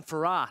the line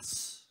for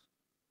us.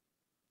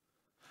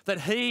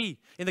 That he,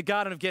 in the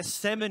Garden of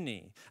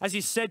Gethsemane, as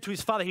he said to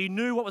his Father, he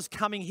knew what was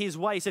coming his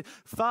way. He said,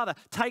 Father,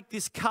 take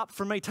this cup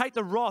from me, take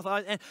the wrath,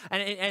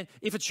 and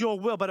if it's your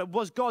will. But it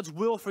was God's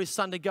will for his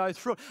Son to go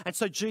through it. And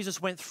so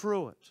Jesus went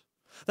through it.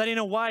 That in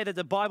a way that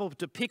the Bible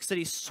depicts that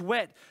his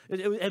sweat,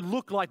 it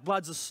looked like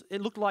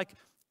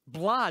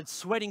blood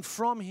sweating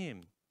from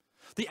him.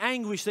 The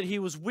anguish that he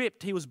was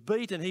whipped, he was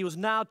beaten, he was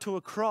nailed to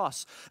a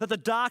cross. That the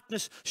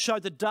darkness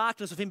showed the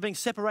darkness of him being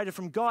separated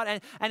from God.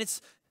 And it's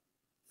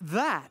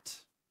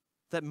that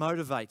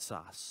motivates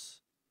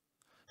us,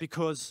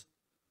 because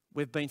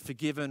we've been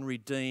forgiven,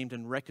 redeemed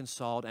and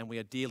reconciled, and we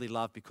are dearly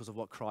loved because of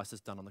what Christ has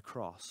done on the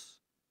cross.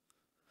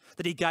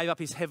 That he gave up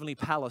his heavenly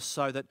palace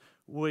so that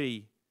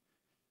we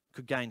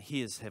could gain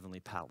his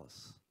heavenly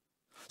palace.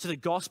 So the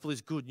gospel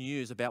is good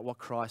news about what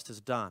Christ has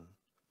done.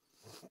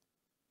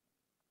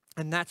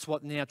 And that's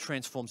what now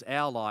transforms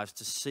our lives,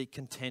 to seek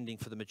contending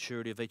for the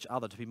maturity of each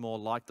other, to be more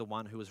like the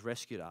one who has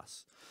rescued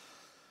us.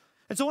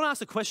 And so I want to ask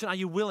the question, are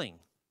you willing?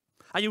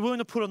 Are you willing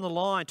to put on the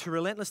line to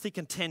relentlessly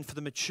contend for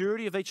the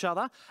maturity of each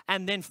other?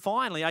 And then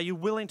finally, are you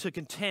willing to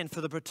contend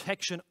for the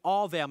protection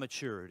of our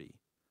maturity?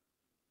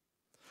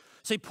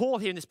 See, Paul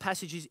here in this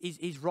passage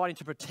is writing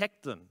to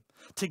protect them,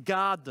 to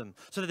guard them,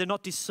 so that they're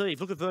not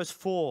deceived. Look at verse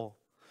 4.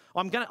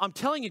 I'm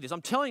telling you this.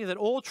 I'm telling you that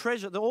all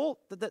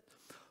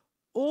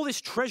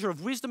this treasure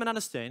of wisdom and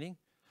understanding,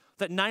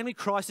 that namely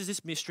Christ is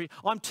this mystery,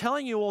 I'm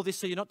telling you all this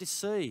so you're not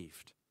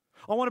deceived.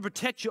 I want to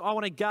protect you. I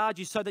want to guard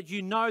you so that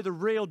you know the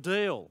real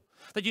deal.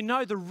 That you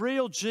know the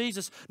real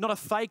Jesus, not a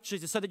fake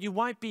Jesus, so that you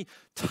won't be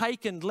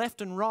taken left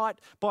and right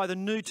by the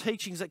new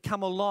teachings that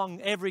come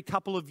along every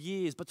couple of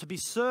years, but to be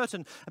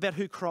certain about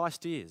who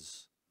Christ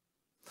is.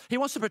 He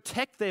wants to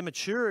protect their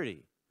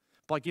maturity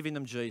by giving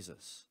them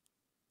Jesus.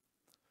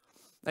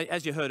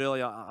 As you heard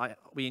earlier,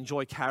 we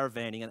enjoy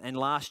caravanning, and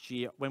last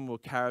year when we were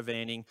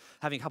caravanning,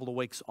 having a couple of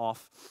weeks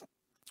off,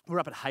 we're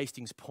up at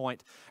Hastings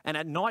Point, and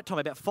at night time,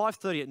 about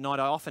 5:30 at night,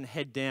 I often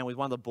head down with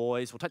one of the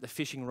boys. We'll take the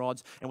fishing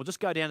rods and we'll just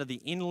go down to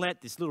the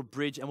inlet, this little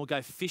bridge, and we'll go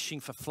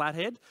fishing for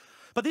flathead.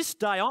 But this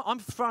day, I'm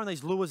throwing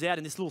these lures out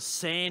in this little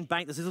sand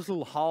bank. There's this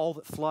little hole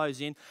that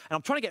flows in, and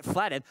I'm trying to get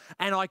flathead,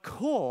 and I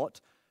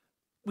caught,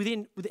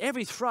 with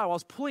every throw, I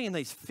was pulling in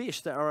these fish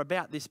that are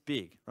about this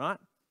big, right?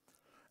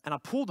 And I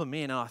pulled them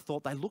in, and I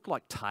thought they looked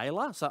like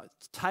tailor. So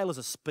tailor's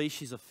a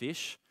species of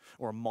fish,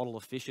 or a model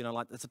of fish,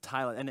 like it's a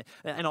tailor. And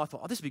I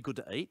thought, this would be good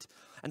to eat.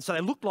 And so they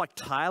looked like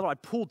tailor. I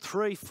pulled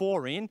 3,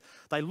 4 in.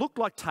 They looked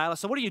like tailor.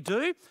 So what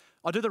do?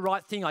 I do the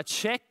right thing. I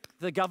check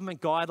the government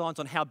guidelines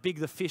on how big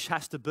the fish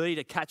has to be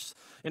to catch,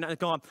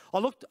 I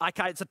looked,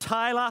 okay, it's a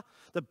tailor.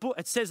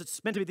 It says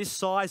it's meant to be this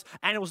size,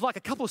 and it was like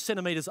a couple of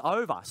centimetres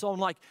over. So I'm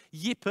like,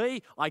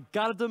 yippee. I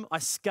gutted them. I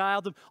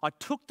scaled them. I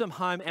took them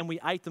home, and we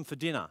ate them for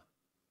dinner.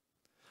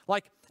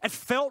 Like, it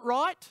felt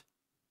right.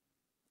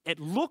 It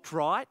looked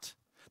right.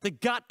 The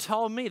gut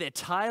told me they're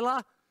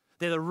tailor,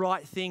 they're the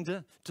right thing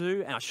to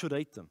do, and I should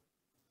eat them.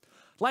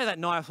 Later that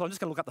night, I thought, I'm just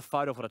going to look up the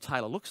photo of what a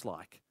tailor looks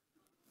like.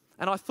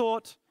 And I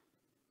thought,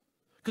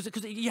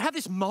 because you have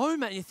this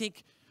moment and you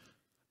think,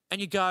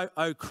 and you go,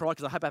 oh,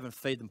 crikey, I hope I haven't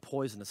fed them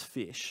poisonous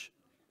fish.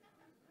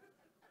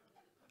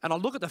 And I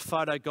look at the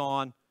photo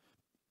going,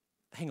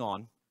 hang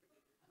on,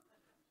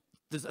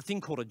 there's a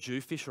thing called a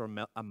jewfish or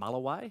a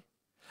mulloway.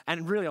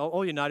 And really,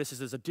 all you notice is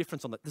there's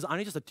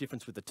only just a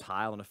difference with the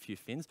tail and a few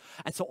fins.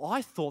 And so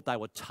I thought they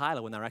were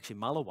tailor when they were actually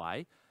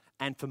mulloway.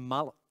 And for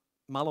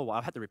mulloway,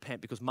 I've had to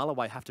repent because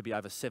mulloway have to be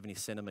over 70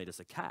 centimetres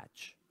a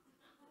catch.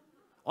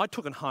 I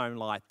took it home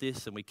like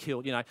this, and we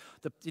killed,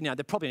 they're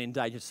probably an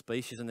endangered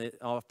species, and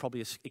I've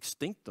probably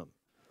extinct them.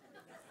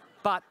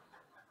 But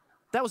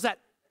that was that.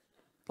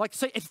 Like,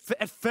 see,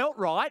 it felt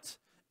right.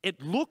 It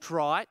looked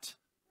right.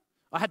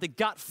 I had the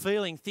gut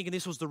feeling thinking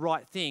this was the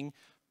right thing.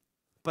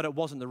 But it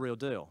wasn't the real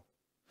deal.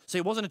 See,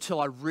 it wasn't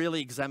until I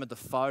really examined the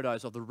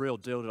photos of the real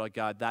deal that I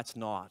go, that's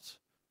not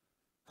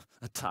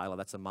a tailor,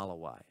 that's a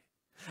mulloway.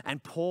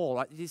 And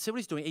Paul, you see what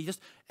he's doing? He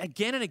just,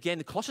 again and again,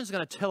 the Colossians are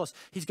going to tell us,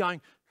 he's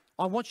going,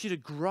 I want you to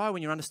grow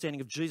in your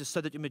understanding of Jesus so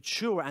that you're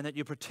mature and that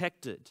you're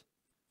protected.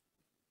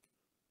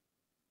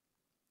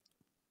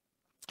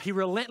 He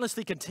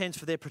relentlessly contends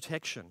for their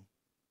protection.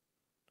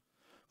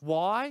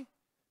 Why?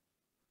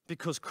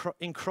 Because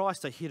in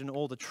Christ are hidden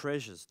all the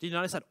treasures. Do you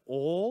notice that?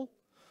 All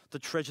the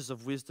treasures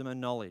of wisdom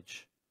and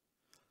knowledge.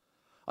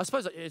 I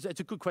suppose it's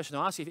a good question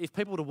to ask. If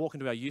people were to walk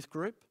into our youth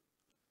group,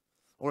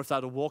 or if they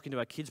were to walk into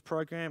our kids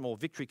program or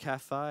Victory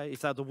Cafe, if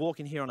they were to walk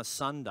in here on a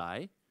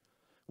Sunday,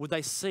 would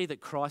they see that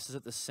Christ is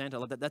at the centre?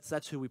 Like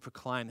that's who we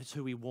proclaim, that's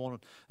who we warn,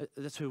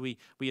 that's who we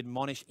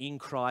admonish in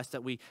Christ,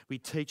 that we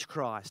teach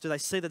Christ. Do they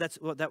see that that's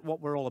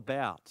what we're all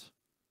about?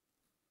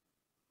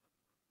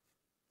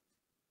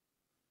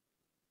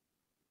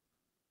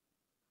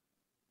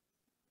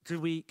 Do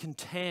we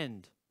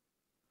contend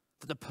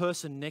that the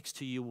person next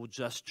to you will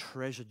just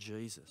treasure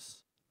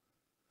Jesus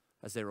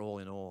as their all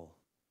in all?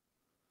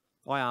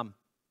 I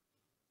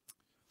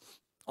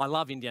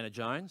love Indiana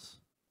Jones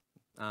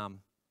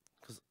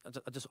because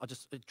I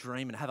just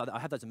dream and I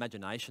have those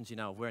imaginations, you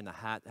know, of wearing the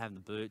hat, having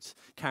the boots,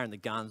 carrying the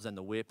guns and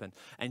the whip,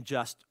 and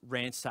just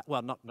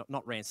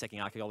not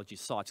ransacking archaeology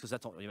sites, because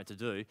that's not what you're meant to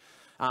do.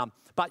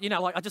 But you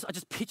know, like I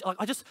just picture, like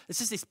it's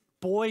just this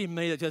boy in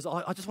me that goes,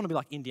 I just want to be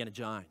like Indiana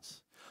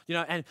Jones. You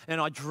know,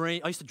 and I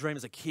used to dream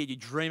as a kid. You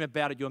dream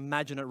about it, you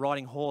imagine it,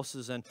 riding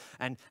horses and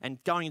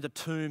going into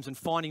tombs and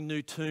finding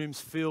new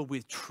tombs filled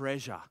with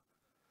treasure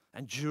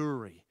and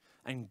jewelry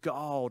and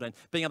gold, and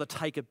being able to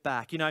take it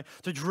back. You know,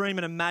 to dream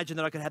and imagine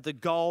that I could have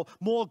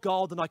more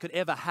gold than I could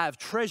ever have,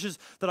 treasures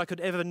that I could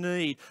ever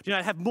need. You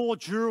know, have more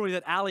jewelry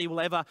that Ali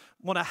will ever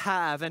want to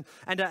have, and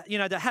you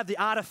know, to have the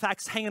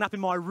artifacts hanging up in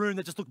my room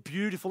that just look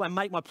beautiful and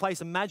make my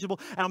place imaginable,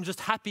 and I'm just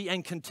happy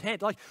and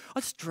content. Like, I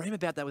just dream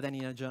about that with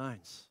Indiana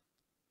Jones.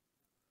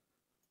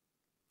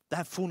 They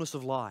have fullness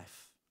of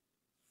life.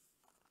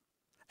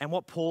 And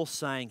what Paul's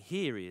saying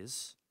here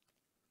is,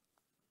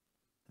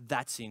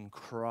 that's in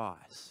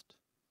Christ.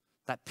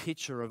 That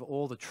picture of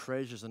all the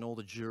treasures and all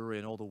the jewelry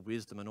and all the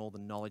wisdom and all the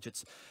knowledge,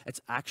 it's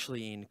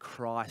actually in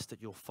Christ that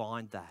you'll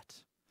find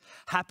that.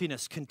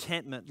 Happiness,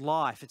 contentment,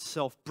 life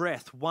itself,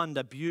 breath,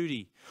 wonder,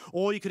 beauty,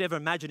 all you could ever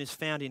imagine is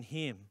found in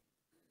Him.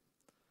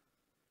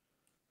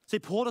 See,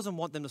 Paul doesn't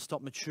want them to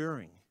stop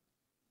maturing.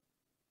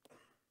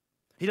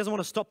 He doesn't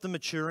want to stop them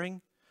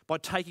maturing by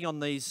taking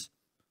on these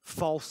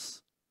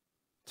false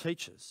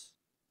teachers,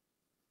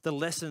 the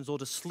lessons, or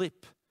to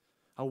slip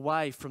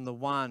away from the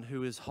one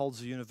who holds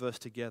the universe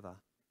together.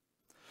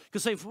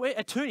 Because see, if we're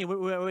at Toonie,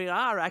 we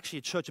are actually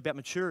a church about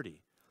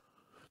maturity.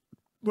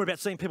 We're about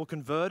seeing people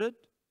converted,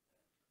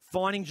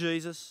 finding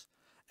Jesus,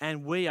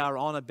 and we are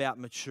on about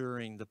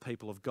maturing the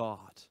people of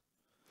God.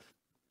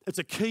 It's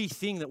a key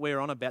thing that we're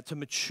on about, to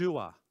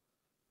mature.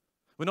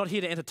 We're not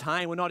here to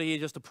entertain. We're not here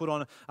just to put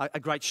on a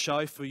great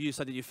show for you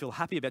so that you feel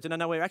happy about it.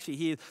 No, we're actually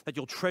here that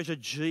you'll treasure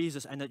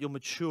Jesus and that you'll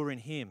mature in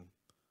Him.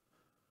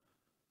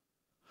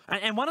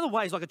 And one of the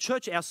ways, like a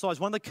church our size,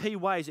 one of the key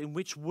ways in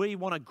which we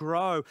want to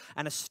grow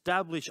and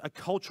establish a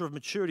culture of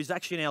maturity is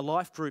actually in our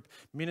life group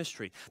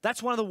ministry.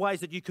 That's one of the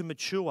ways that you can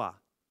mature.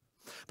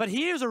 But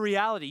here's a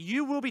reality.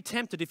 You will be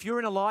tempted if you're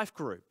in a life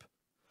group.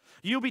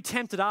 You'll be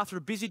tempted after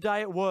a busy day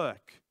at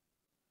work,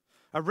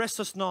 a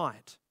restless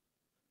night,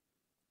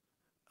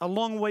 a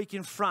long week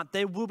in front.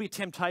 There will be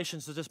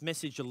temptations to just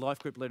message your life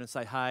group leader and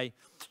say, hey,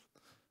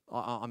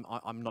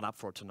 I'm not up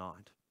for it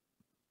tonight.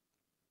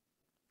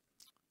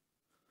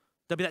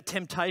 There'll be that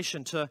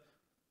temptation to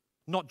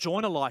not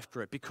join a life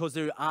group because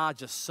there are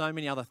just so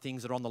many other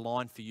things that are on the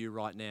line for you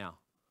right now.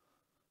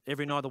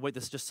 Every night of the week,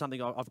 there's just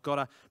something I've got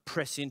to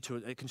press into.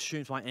 It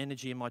consumes my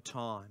energy and my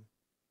time.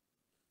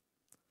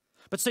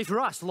 But see,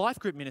 for us, life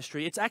group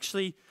ministry, it's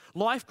actually,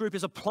 life group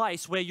is a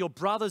place where your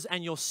brothers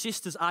and your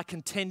sisters are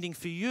contending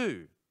for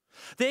you.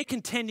 They're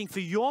contending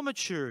for your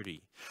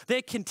maturity.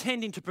 They're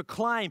contending to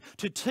proclaim,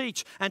 to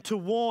teach, and to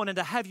warn, and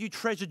to have you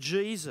treasure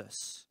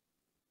Jesus.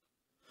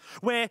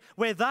 Where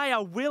they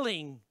are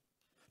willing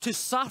to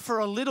suffer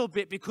a little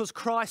bit because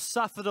Christ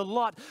suffered a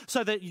lot,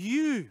 so that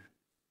you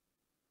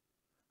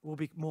will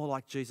be more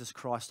like Jesus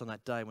Christ on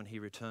that day when He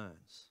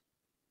returns.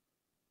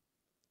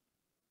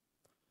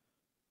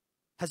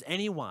 Has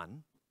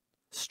anyone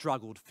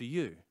struggled for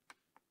you?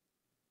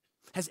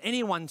 Has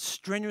anyone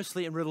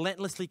strenuously and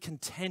relentlessly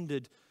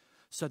contended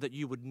so that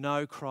you would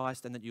know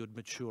Christ and that you would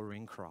mature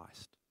in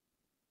Christ?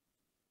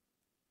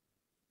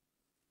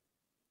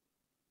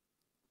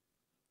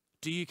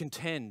 Do you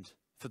contend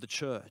for the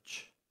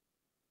church,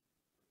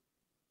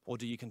 or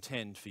do you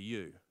contend for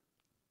you?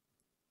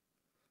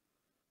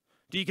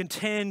 Do you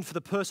contend for the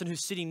person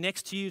who's sitting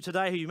next to you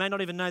today, who you may not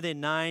even know their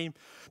name,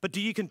 but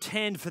do you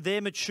contend for their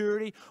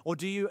maturity, or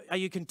are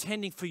you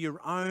contending for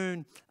your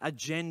own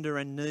agenda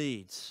and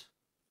needs?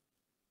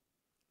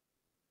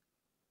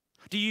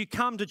 Do you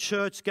come to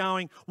church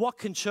going, what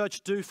can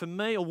church do for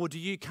me? Or do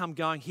you come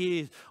going,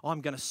 here,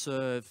 I'm going to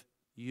serve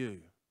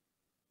you?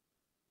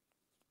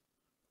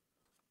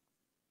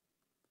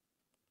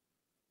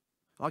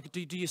 Like,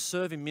 do you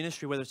serve in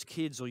ministry, whether it's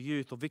kids or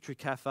youth or Victory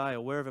Cafe or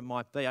wherever it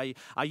might be?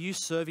 Are you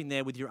serving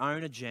there with your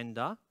own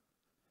agenda,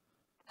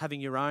 having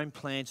your own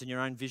plans and your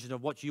own vision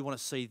of what you want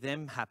to see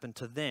them happen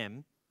to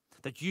them,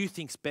 that you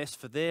think's best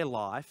for their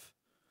life?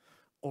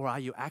 Or are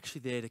you actually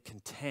there to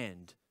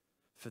contend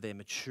for their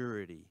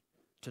maturity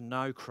to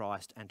know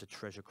Christ and to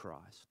treasure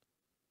Christ.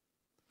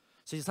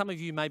 See, some of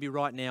you may be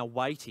right now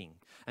waiting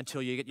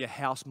until you get your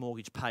house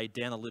mortgage paid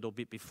down a little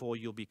bit before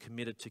you'll be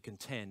committed to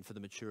contend for the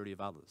maturity of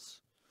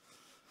others.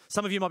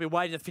 Some of you might be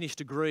waiting to finish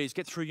degrees,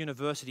 get through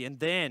university, and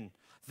then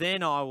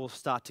I will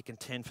start to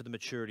contend for the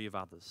maturity of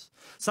others.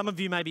 Some of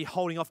you may be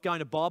holding off going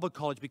to Bible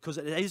college because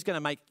it is going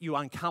to make you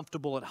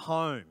uncomfortable at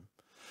home.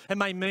 It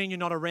may mean you're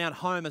not around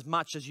home as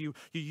much as you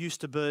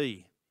used to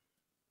be.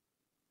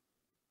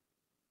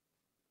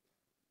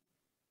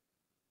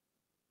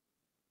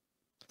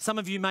 Some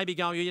of you may be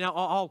going,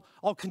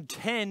 I'll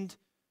contend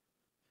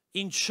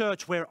in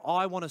church where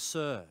I want to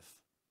serve.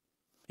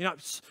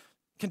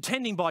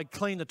 Contending by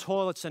cleaning the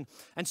toilets and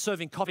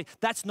serving coffee,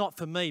 that's not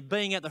for me.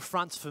 Being at the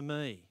front's for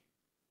me.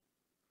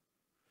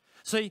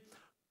 See,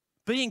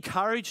 be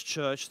encouraged,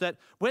 church, that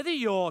whether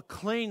you're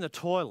cleaning the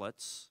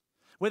toilets,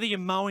 whether you're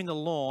mowing the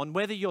lawn,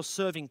 whether you're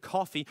serving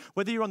coffee,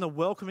 whether you're on the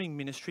welcoming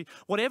ministry,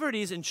 whatever it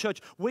is in church,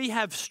 we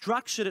have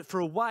structured it for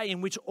a way in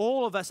which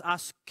all of us are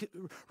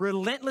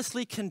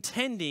relentlessly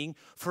contending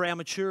for our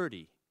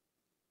maturity.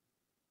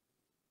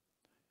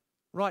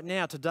 Right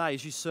now, today,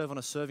 as you serve on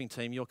a serving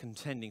team, you're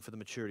contending for the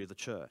maturity of the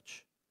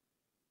church.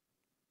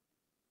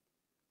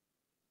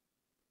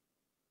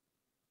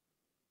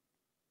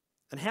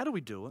 And how do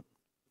we do it?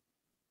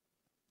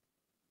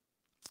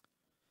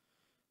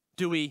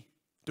 Do we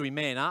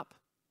man up?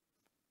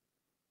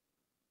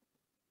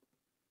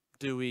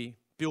 Do we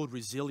build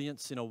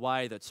resilience in a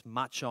way that's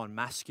macho and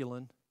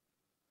masculine?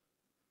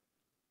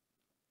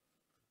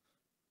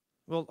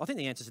 Well, I think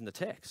the answer's in the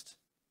text.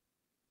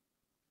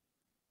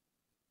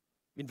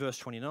 In verse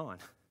 29.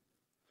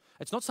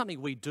 It's not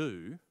something we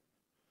do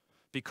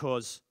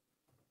because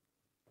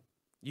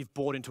you've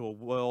bought into a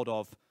world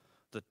of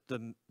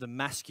the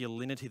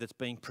masculinity that's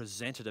being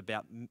presented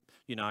about,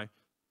 you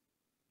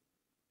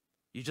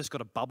just got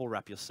to bubble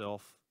wrap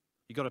yourself.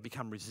 You've got to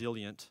become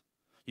resilient.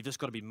 You've just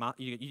got to be,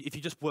 if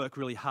you just work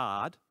really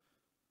hard,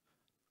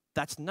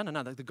 that's, no,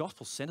 the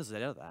gospel centers it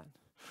out of that.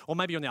 Or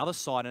maybe on the other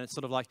side and it's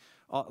sort of like,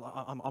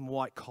 I'm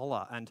white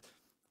collar and,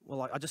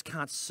 well, I just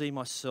can't see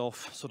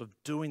myself sort of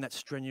doing that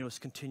strenuous,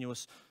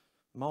 continuous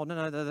mold.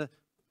 No.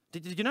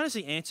 Did you notice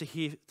the answer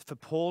here for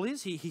Paul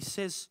is? He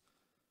says,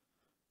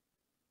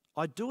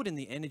 I do it in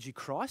the energy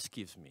Christ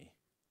gives me.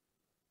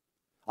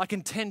 I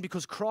contend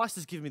because Christ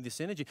has given me this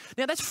energy.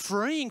 Now, that's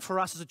freeing for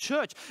us as a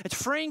church. It's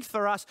freeing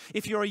for us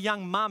if you're a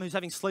young mum who's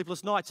having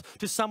sleepless nights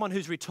to someone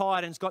who's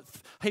retired and has got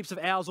heaps of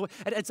hours away.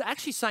 It's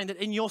actually saying that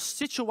in your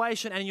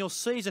situation and in your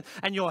season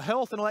and your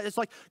health and all that, it's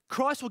like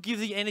Christ will give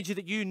the energy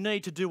that you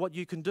need to do what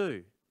you can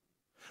do.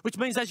 Which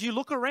means as you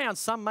look around,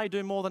 some may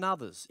do more than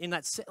others. In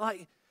that,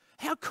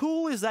 how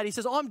cool is that? He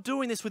says, I'm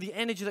doing this with the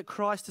energy that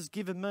Christ has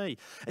given me.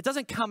 It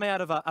doesn't come out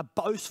of a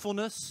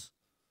boastfulness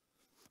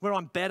where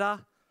I'm better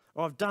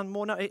or I've done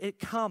more. No, it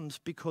comes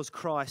because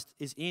Christ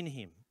is in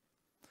him.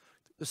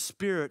 The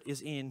Spirit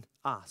is in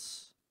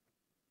us.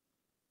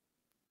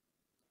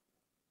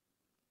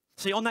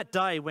 See, on that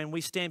day when we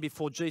stand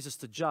before Jesus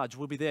to judge,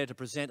 we'll be there to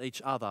present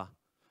each other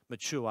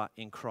mature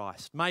in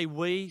Christ. May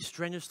we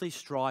strenuously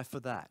strive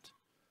for that.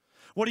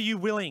 What are you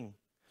willing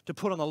to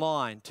put on the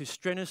line to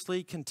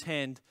strenuously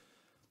contend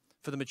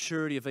for the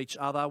maturity of each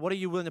other? What are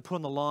you willing to put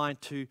on the line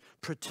to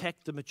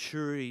protect the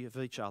maturity of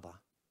each other?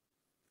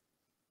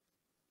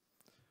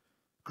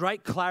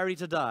 Great clarity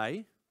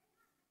today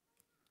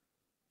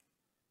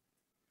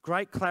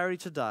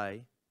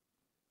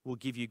will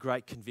give you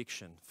great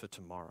conviction for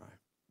tomorrow.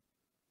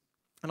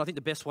 And I think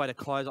the best way to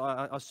close,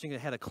 I was thinking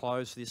how to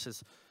close this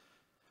is,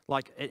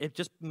 it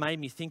just made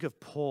me think of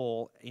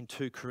Paul in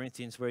 2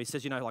 Corinthians where he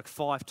says,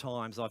 5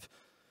 times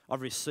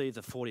I've received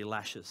the 40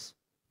 lashes.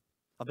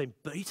 I've been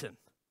beaten.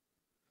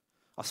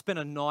 I've spent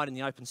a night in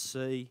the open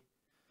sea.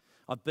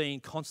 I've been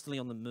constantly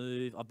on the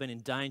move. I've been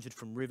endangered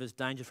from rivers,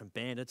 danger from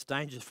bandits,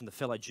 dangers from the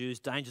fellow Jews,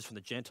 dangers from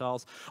the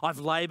Gentiles. I've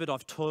laboured,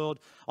 I've toiled,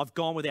 I've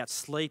gone without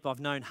sleep, I've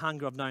known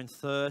hunger, I've known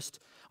thirst.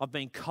 I've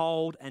been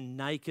cold and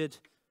naked.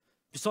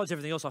 Besides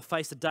everything else, I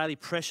faced the daily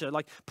pressure.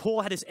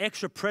 Paul had this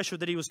extra pressure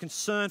that he was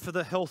concerned for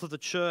the health of the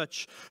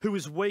church, who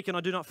is weak and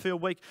I do not feel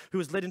weak, who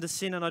is led into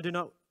sin and I do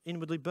not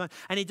inwardly burn.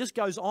 And he just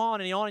goes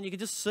on and you can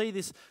just see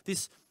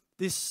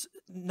this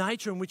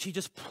nature in which he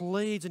just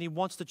pleads and he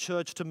wants the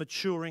church to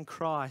mature in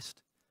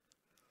Christ.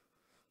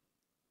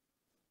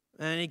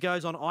 And he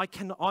goes on,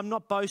 I'm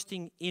not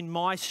boasting in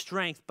my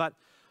strength, but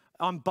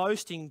I'm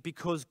boasting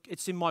because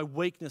it's in my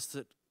weakness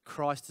that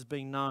Christ is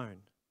being known.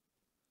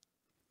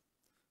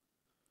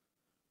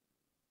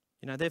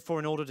 Therefore,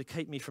 in order to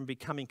keep me from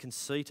becoming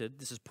conceited,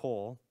 this is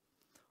Paul,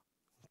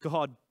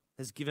 God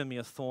has given me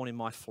a thorn in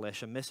my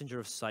flesh, a messenger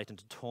of Satan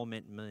to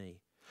torment me.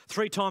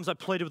 3 times I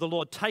pleaded with the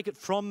Lord, take it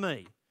from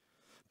me.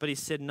 But he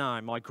said,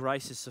 no, my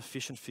grace is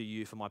sufficient for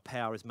you, for my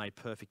power is made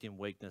perfect in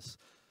weakness.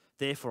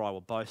 Therefore, I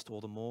will boast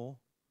all the more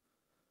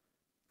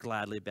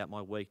gladly about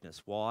my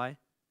weakness. Why?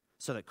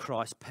 So that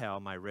Christ's power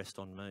may rest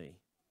on me.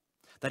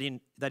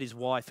 That is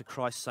why, for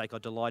Christ's sake, I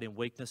delight in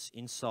weakness,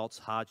 insults,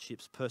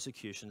 hardships,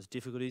 persecutions,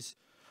 difficulties.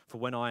 For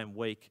when I am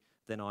weak,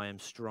 then I am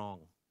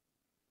strong.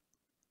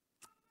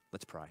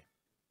 Let's pray.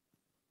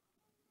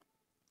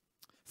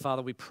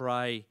 Father, we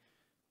pray,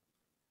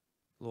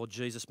 Lord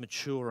Jesus,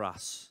 mature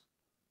us.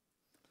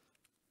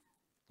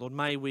 Lord,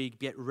 may we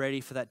get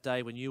ready for that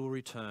day when you will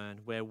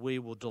return, where we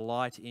will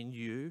delight in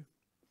you.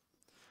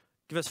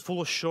 Give us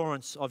full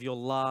assurance of your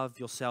love,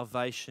 your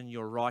salvation,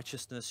 your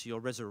righteousness, your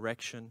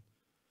resurrection.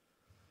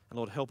 And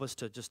Lord, help us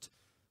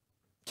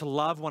to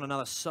love one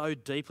another so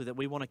deeply that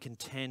we want to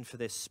contend for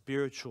their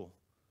spiritual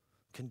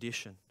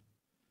condition,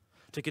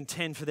 to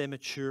contend for their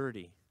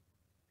maturity,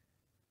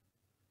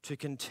 to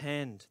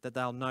contend that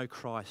they'll know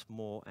Christ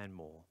more and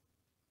more.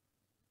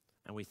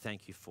 And we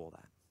thank you for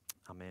that.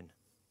 Amen.